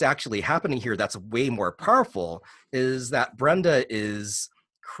think what's actually happening here that's way more powerful is that Brenda is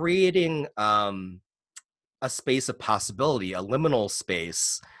creating a space of possibility, a liminal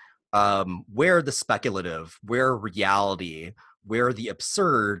space, where the speculative, where reality, where the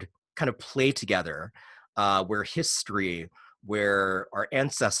absurd kind of play together, where history, where our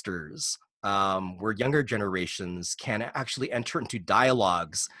ancestors, where younger generations can actually enter into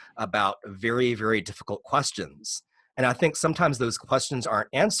dialogues about very, very difficult questions. And I think sometimes those questions aren't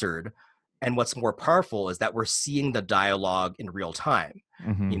answered. And what's more powerful is that we're seeing the dialogue in real time.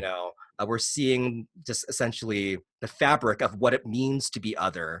 Mm-hmm. We're seeing just essentially the fabric of what it means to be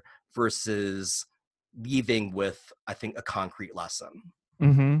other versus leaving with, I think, a concrete lesson.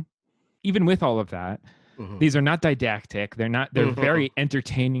 Mm-hmm. Even with all of that, Mm-hmm. these are not didactic. They're Mm-hmm. very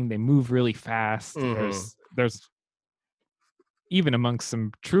entertaining. They move really fast. Mm-hmm. There's even amongst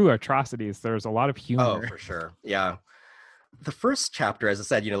some true atrocities, there's a lot of Oh, humor. for sure. Yeah. The first chapter, as I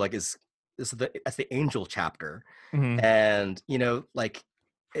said, is the angel chapter. Mm-hmm. And, like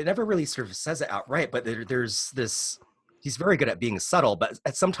it never really sort of says it outright, but there's this, he's very good at being subtle, but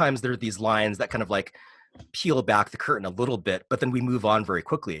sometimes there are these lines that kind of like peel back the curtain a little bit, but then we move on very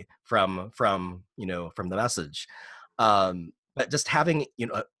quickly from the message. But just having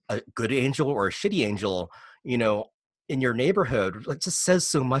a good angel or a shitty angel in your neighborhood, like, just says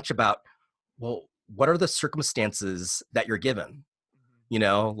so much about, well, what are the circumstances that you're given,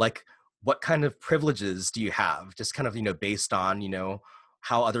 like what kind of privileges do you have, just kind of based on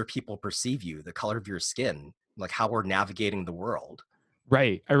how other people perceive you, the color of your skin, like how we're navigating the world.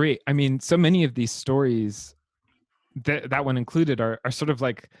 Right. I mean, so many of these stories, that one included, are sort of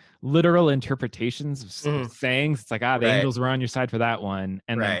like literal interpretations of sayings. It's like, the Right. angels were on your side for that one.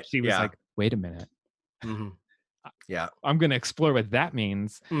 And then Right. she was Yeah. like, wait a minute. Mm-hmm. Yeah. I'm going to explore what that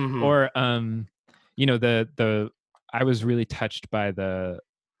means. Mm-hmm. Or, I was really touched by the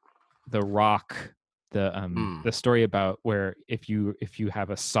rock, the story about where if you have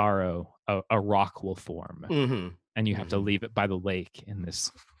a sorrow, a rock will form. Mm-hmm. And you have to leave it by the lake in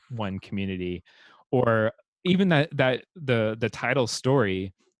this one community. Or even that the title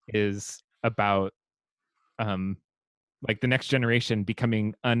story is about like the next generation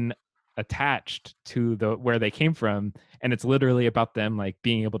becoming unattached to where they came from, and it's literally about them like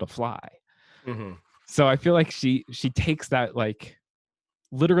being able to fly. Mm-hmm. So I feel like she takes that like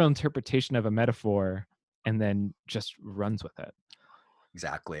literal interpretation of a metaphor and then just runs with it.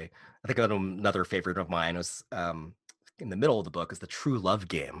 Exactly. I think another favorite of mine was in the middle of the book is the true love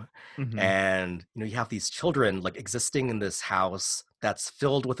game. Mm-hmm. And you have these children like existing in this house that's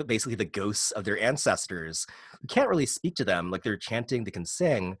filled with basically the ghosts of their ancestors. You can't really speak to them, like they're chanting, they can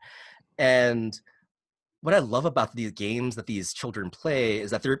sing. And what I love about these games that these children play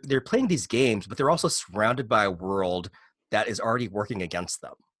is that they're playing these games, but they're also surrounded by a world that is already working against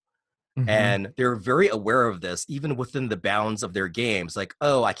them. Mm-hmm. And they're very aware of this, even within the bounds of their games. Like,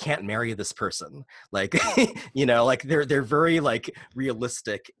 oh, I can't marry this person. Like, like they're very like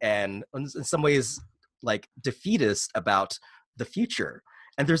realistic and in some ways like defeatist about the future.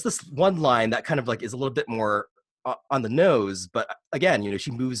 And there's this one line that kind of like is a little bit more on the nose, but again, she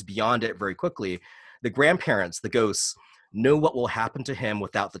moves beyond it very quickly. The grandparents, the ghosts, know what will happen to him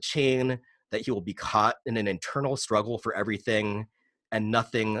without the chain, that he will be caught in an internal struggle for everything and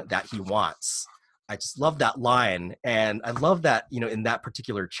nothing that he wants. I just love that line. And I love that, in that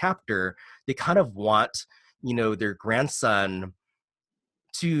particular chapter, they kind of want, their grandson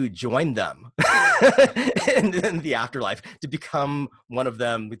to join them in the afterlife, to become one of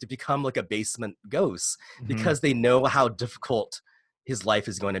them, to become like a basement ghost, Mm-hmm. because they know how difficult his life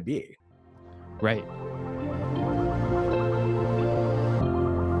is going to be. Right.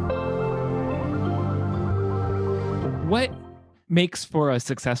 What makes for a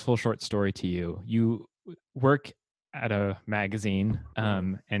successful short story to you? You work at a magazine,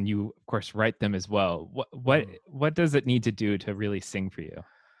 and you of course write them as well. What does it need to do to really sing for you?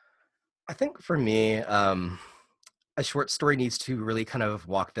 I think for me, a short story needs to really kind of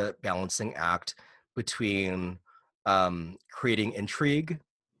walk the balancing act between creating intrigue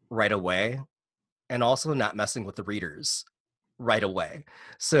right away and also not messing with the readers right away.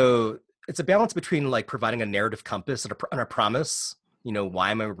 So it's a balance between like providing a narrative compass and a promise,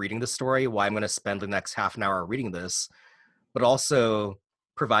 why am I reading this story, why I'm going to spend the next half an hour reading this, but also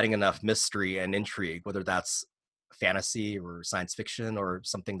providing enough mystery and intrigue, whether that's fantasy or science fiction or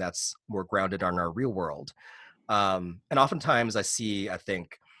something that's more grounded on our real world. And oftentimes I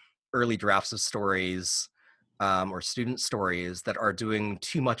think, early drafts of stories or student stories that are doing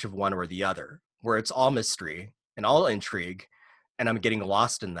too much of one or the other, where it's all mystery and all intrigue, and I'm getting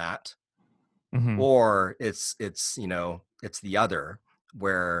lost in that, Mm-hmm. or it's the other,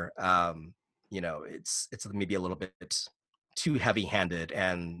 where it's maybe a little bit too heavy-handed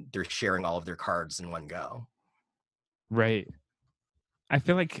and they're sharing all of their cards in one go. Right. I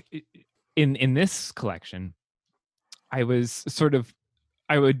feel like in this collection, I was sort of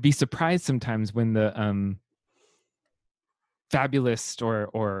I would be surprised sometimes when the fabulous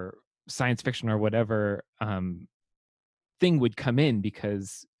or science fiction or whatever thing would come in,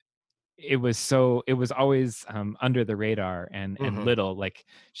 because it was always under the radar and Mm-hmm. little. Like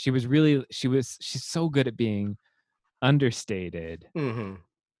she's so good at being understated. Mm-hmm.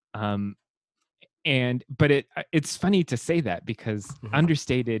 um and but it's funny to say that, because Mm-hmm.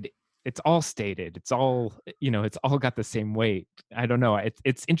 understated, it's all stated, it's all, it's all got the same weight. I don't know,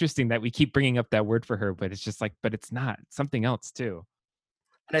 it's interesting that we keep bringing up that word for her, but it's just like, but it's not, it's something else too.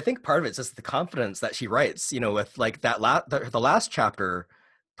 And I think part of it's just the confidence that she writes, with like the last chapter,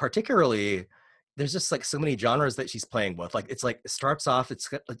 particularly. There's just like so many genres that she's playing with. Like it's like it starts off, it's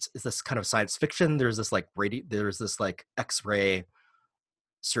this kind of science fiction. There's this like X-ray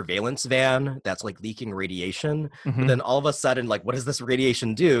surveillance van that's like leaking radiation. But Hmm. then all of a sudden, like, what does this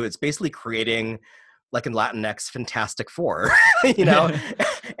radiation do? It's basically creating like in Latinx Fantastic Four, you know?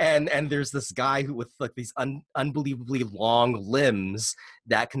 And there's this guy who with like these unbelievably long limbs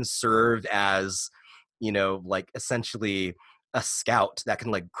that can serve as, like essentially a scout that can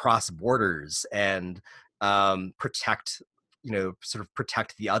like cross borders and protect, sort of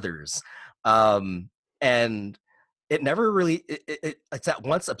protect the others. And it never really it's at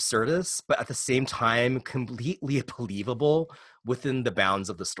once absurdist, but at the same time completely believable within the bounds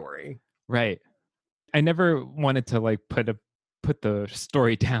of the story. Right. I never wanted to like put the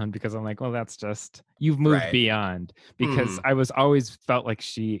story down, because I'm like, well, that's just, you've moved Right. beyond, because Mm, I was always felt like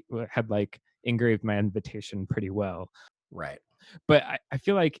she had like engraved my invitation pretty well. right. But I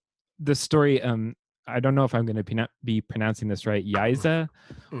feel like the story, I don't know if I'm going to be pronouncing this right, Yiza,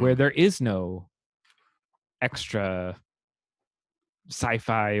 where Mm, there is no extra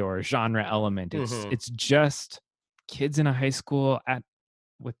sci-fi or genre element. mm-hmm, It's just kids in a high school at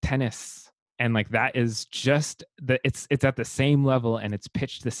with tennis, and like that is just it's at the same level, and it's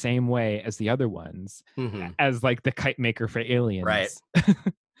pitched the same way as the other ones, mm-hmm. as like the Kite Maker for Right. Aliens.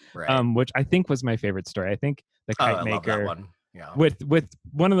 Right. Which I think was my favorite story. I think the Oh, Kite I love that Maker, one. Yeah. with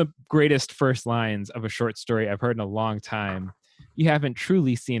one of the greatest first lines of a short story I've heard in a long time. You haven't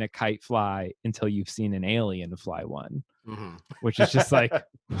truly seen a kite fly until you've seen an alien fly one, Mm-hmm. which is just like,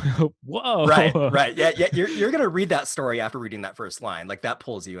 Right. whoa. Right. Yeah. Yeah. You're gonna read that story after reading that first line. Like that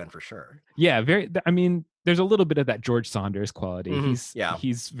pulls you in for sure. Yeah, very. I mean, there's a little bit of that George Saunders quality. Mm-hmm. Yeah.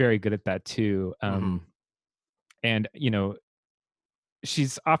 He's very good at that too. Mm-hmm. And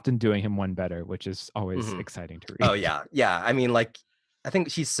she's often doing him one better, which is always Mhm. exciting to Oh, read. yeah, yeah, I mean, like, I think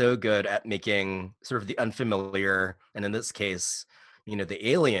she's so good at making sort of the unfamiliar, and in this case, the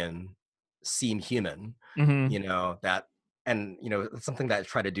alien seem human, Hmm. that and, it's something that I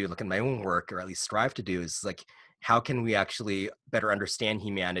try to do, like, in my own work, or at least strive to do, is, like, how can we actually better understand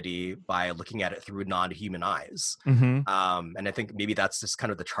humanity by looking at it through non-human eyes? Hmm. And I think maybe that's just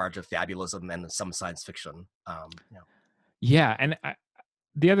kind of the charge of fabulism and some science fiction. Yeah. Yeah, and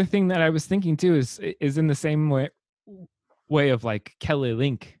the other thing that I was thinking too is in the same way of like Kelly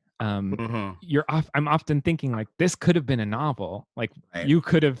Link. Mhm. I'm often thinking like this could have been a novel. Like Right. you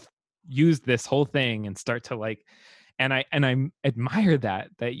could have used this whole thing and start to like, and I admire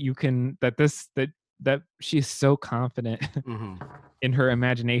that you can that she's so confident Mhm. in her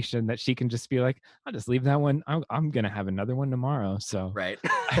imagination that she can just be like, I'll just leave that one. I'm gonna have another one tomorrow, so Right.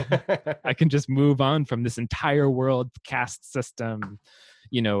 I can just move on from this entire world cast system,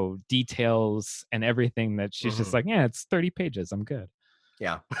 details and everything that she's just Mhm. like, yeah, it's 30 pages. I'm good.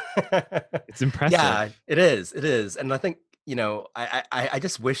 Yeah. It's impressive. Yeah, it is, and I think, I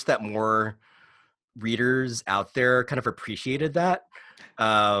just wish that more readers out there kind of appreciated that,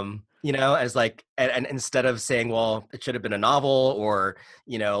 as like and instead of saying, "Well, it should have been a novel," or,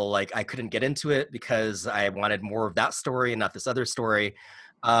 like, "I couldn't get into it because I wanted more of that story and not this other story,"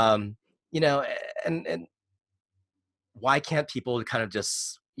 um, and why can't people kind of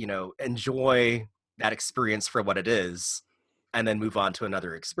just, enjoy that experience for what it is and then move on to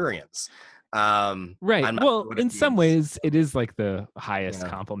another experience? Right. I'm not Well, sure what it in some means. ways, it is like the highest Yeah.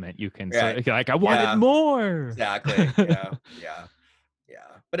 compliment you can Right. say. Like, I wanted Yeah, more. exactly. Yeah. Yeah. Yeah.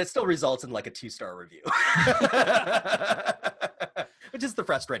 But it still results in like a 2-star review. Which is the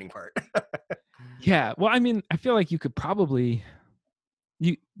frustrating part. Yeah. Well, I mean, I feel like you could probably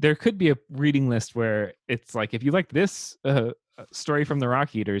there could be a reading list where it's like if you like this story from the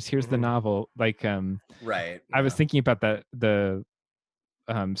Rock Eaters, here's the Mhm. novel. Like Right. I was Yeah. thinking about the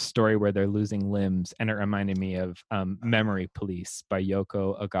story where they're losing limbs, and it reminded me of Memory Police by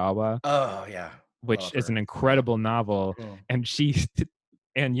Yoko Ogawa, Oh, yeah. I which love is an her. Yeah. incredible novel. Mm. And she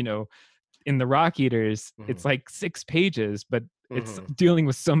and in the Rock Eaters, it's Mhm. like 6 pages, but it's Mhm. dealing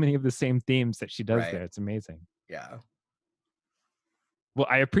with so many of the same themes that she does Right. there. It's amazing. Yeah. Well,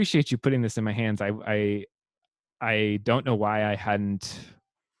 I appreciate you putting this in my hands. I don't know why I hadn't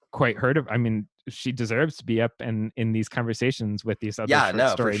quite heard of. I mean, she deserves to be up and in these conversations with these other Yeah, short no,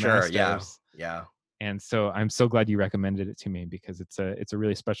 for story sure. Yeah. masters. Yeah. And so I'm so glad you recommended it to me because it's a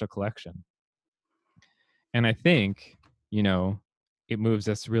really special collection. And I think, you know, it moves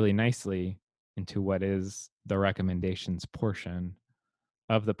us really nicely into what is the recommendations portion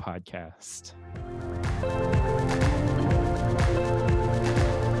of the podcast.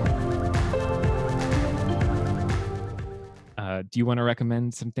 Do you want to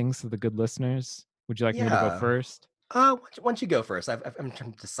recommend some things to the good listeners? Would you like me to go Yeah. first? Why don't you go first? I'm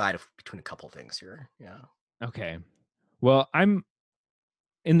trying to decide between a couple things here. Yeah. Okay. Well, I'm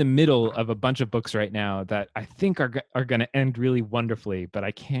in the middle of a bunch of books right now that I think are going to end really wonderfully, but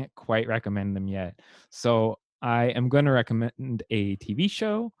I can't quite recommend them yet. So I am going to recommend a TV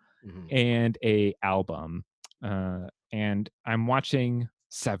show Mhm. and a album. And I'm watching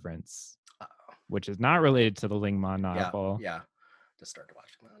Severance, Uh, which is not related to the Ling Ma yeah. novel, Yeah. Just started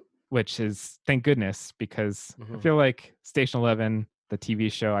watching that. which is thank goodness because I Mhm. feel like Station 11, the TV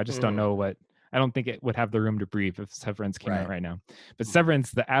show, I just don't Mhm. know what. I don't think it would have the room to breathe if Severance came out Right. right now. But Mhm.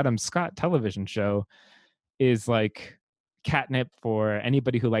 Severance, the Adam Scott television show, is like catnip for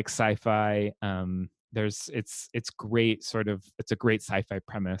anybody who likes sci-fi. It's great, sort of. It's a great sci-fi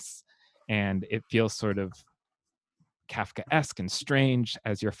premise, and it feels sort of Kafkaesque and strange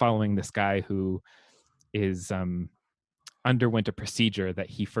as you're following this guy who is underwent a procedure that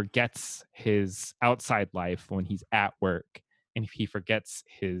he forgets his outside life when he's at work, and he forgets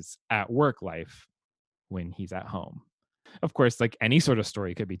his at work life when he's at home. Of course, like any sort of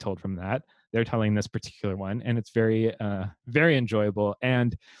story could be told from that. They're telling this particular one, and it's very enjoyable.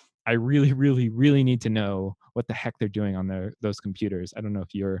 And I really, really, really need to know what the heck they're doing on those computers. I don't know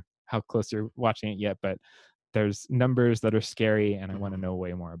if you're how close you're watching it yet, but there's numbers that are scary, and I want to Mhm. know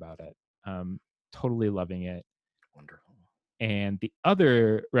way more about it. Um, totally loving it. Wonderful. And the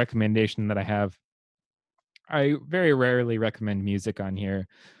other recommendation that I have, I very rarely recommend music on here,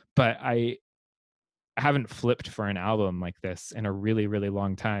 but I haven't flipped for an album like this in a really, really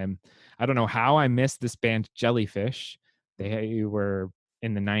long time. I don't know how I missed this band Jellyfish. They were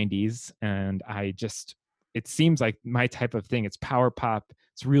in the 90s, and it seems like my type of thing. It's power pop.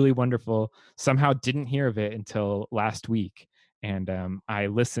 It's really wonderful. Somehow didn't hear of it until last week. And I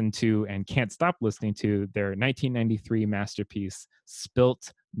listened to and can't stop listening to their 1993 masterpiece,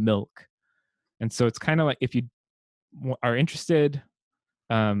 Spilt Milk. And so it's kind of like, if you are interested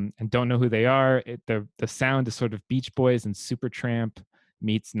and don't know who they are, the sound is sort of Beach Boys and Supertramp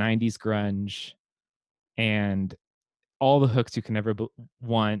meets 90s grunge, and all the hooks you can ever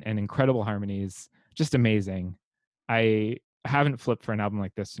want, and incredible harmonies, just amazing. I haven't flipped for an album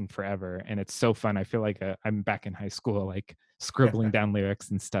like this in forever, and it's so fun. I feel like I'm back in high school, like scribbling down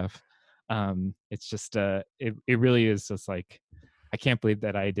lyrics and stuff. It's just it really is just like, I can't believe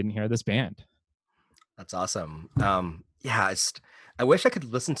that I didn't hear this band. That's awesome. Yeah, I wish I could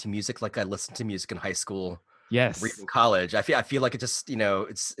listen to music like I listened to music in high school. Yes. Or even college. I feel like it just,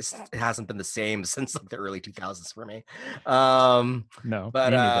 it hasn't been the same since like the early 2000s for me. No,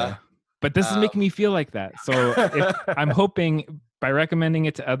 But me neither. But this is making me feel like that. So I'm hoping by recommending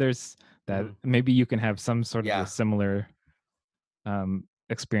it to others that maybe you can have some sort of a similar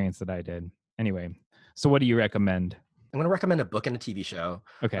experience that I did. Anyway, so what do you recommend? I'm going to recommend a book and a TV show.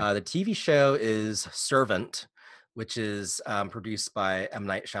 Okay. The TV show is Servant, which is produced by M.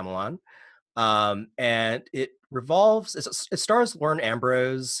 Night Shyamalan. And it stars Lauren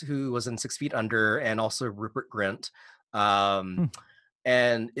Ambrose, who was in 6 Feet Under, and also Rupert Grint.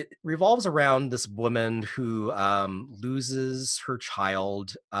 And it revolves around this woman who loses her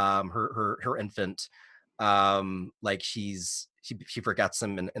child, her infant, like she forgets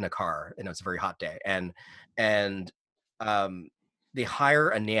him in a car, and it's a very hot day, and they hire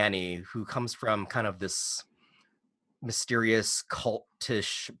a nanny who comes from kind of this mysterious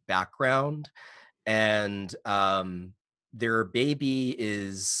cultish background, and their baby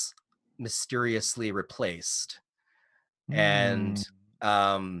is mysteriously replaced. And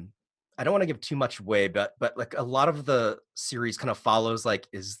I don't want to give too much away, but like a lot of the series kind of follows like,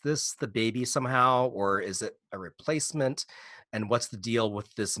 is this the baby somehow, or is it a replacement? And what's the deal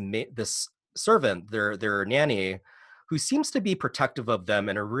with this servant, their nanny, who seems to be protective of them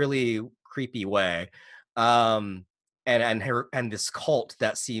in a really creepy way, and this cult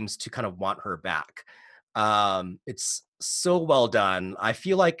that seems to kind of want her back. It's so well done. I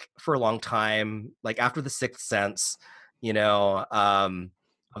feel like for a long time, like after The Sixth Sense, I'm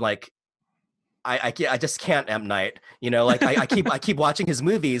like, I just can't M. Night, like I keep watching his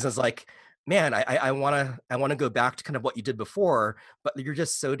movies, and it's like, man, I wanna go back to kind of what you did before, but you're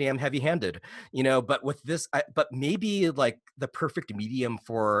just so damn heavy-handed, but with this, but maybe like the perfect medium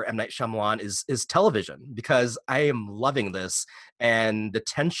for M. Night Shyamalan is television, because I am loving this, and the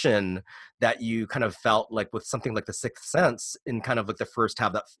tension that you kind of felt like with something like The Sixth Sense in kind of like the first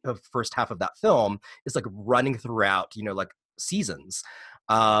half of that film is like running throughout, like seasons.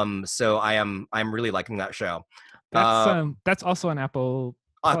 So I'm really liking that show. That's also on Apple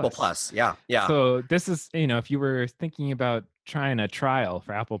Plus. Apple Plus, yeah. So this is, if you were thinking about trying a trial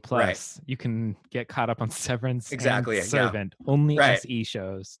for Apple Plus, you can get caught up on Severance and Servant, only SE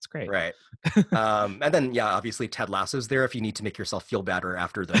shows. It's great. Right. And then, obviously Ted Lasso's there if you need to make yourself feel better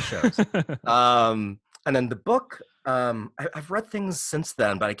after those shows. And then the book, I've read things since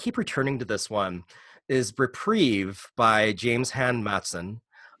then, but I keep returning to this one, is Reprieve by James Han Matson.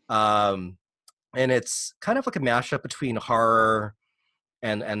 And it's kind of like a mashup between horror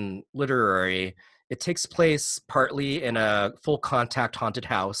and literary. It takes place partly in a full contact haunted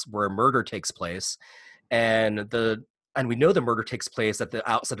house where a murder takes place, and we know the murder takes place at the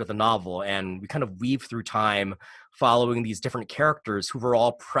outset of the novel, and we kind of weave through time following these different characters who were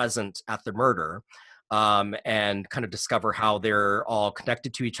all present at the murder, and kind of discover how they're all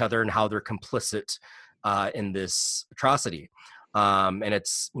connected to each other and how they're complicit in this atrocity. And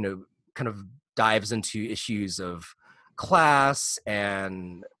it's, kind of dives into issues of class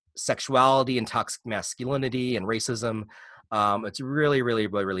and sexuality and toxic masculinity and racism. It's really, really,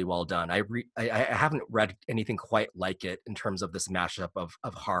 really, really well done. I haven't read anything quite like it in terms of this mashup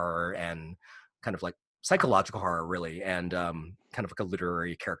of horror and kind of like psychological horror, really, and kind of like a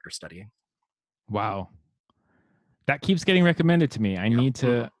literary character study. Wow. That keeps getting recommended to me. I need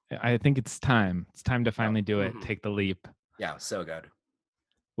to, I think it's time. It's time to finally do it. Take the leap. Yeah, so good.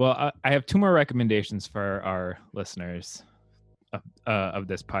 Well, I have 2 more recommendations for our listeners of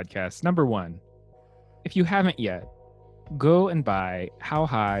this podcast. Number 1, if you haven't yet, go and buy How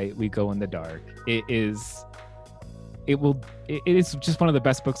High We Go in the Dark. It is just one of the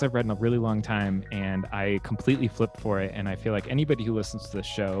best books I've read in a really long time, and I completely flipped for it. And I feel like anybody who listens to this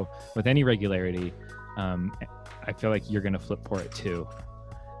show with any regularity, I feel like you're going to flip for it too.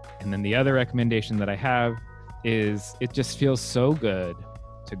 And then the other recommendation that I have is, it just feels so good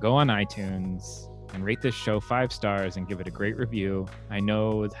to go on iTunes and rate this show 5 stars and give it a great review. I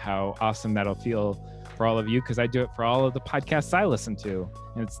know how awesome that'll feel for all of you because I do it for all of the podcasts I listen to.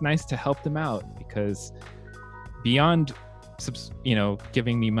 And it's nice to help them out because beyond,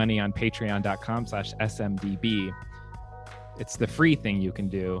 giving me money on patreon.com/smdb, it's the free thing you can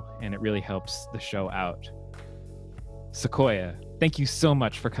do, and it really helps the show out. Sequoia, thank you so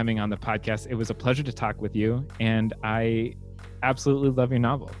much for coming on the podcast. It was a pleasure to talk with you, and I absolutely love your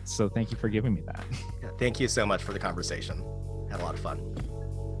novel. So thank you for giving me that. Thank you so much for the conversation. Had a lot of fun.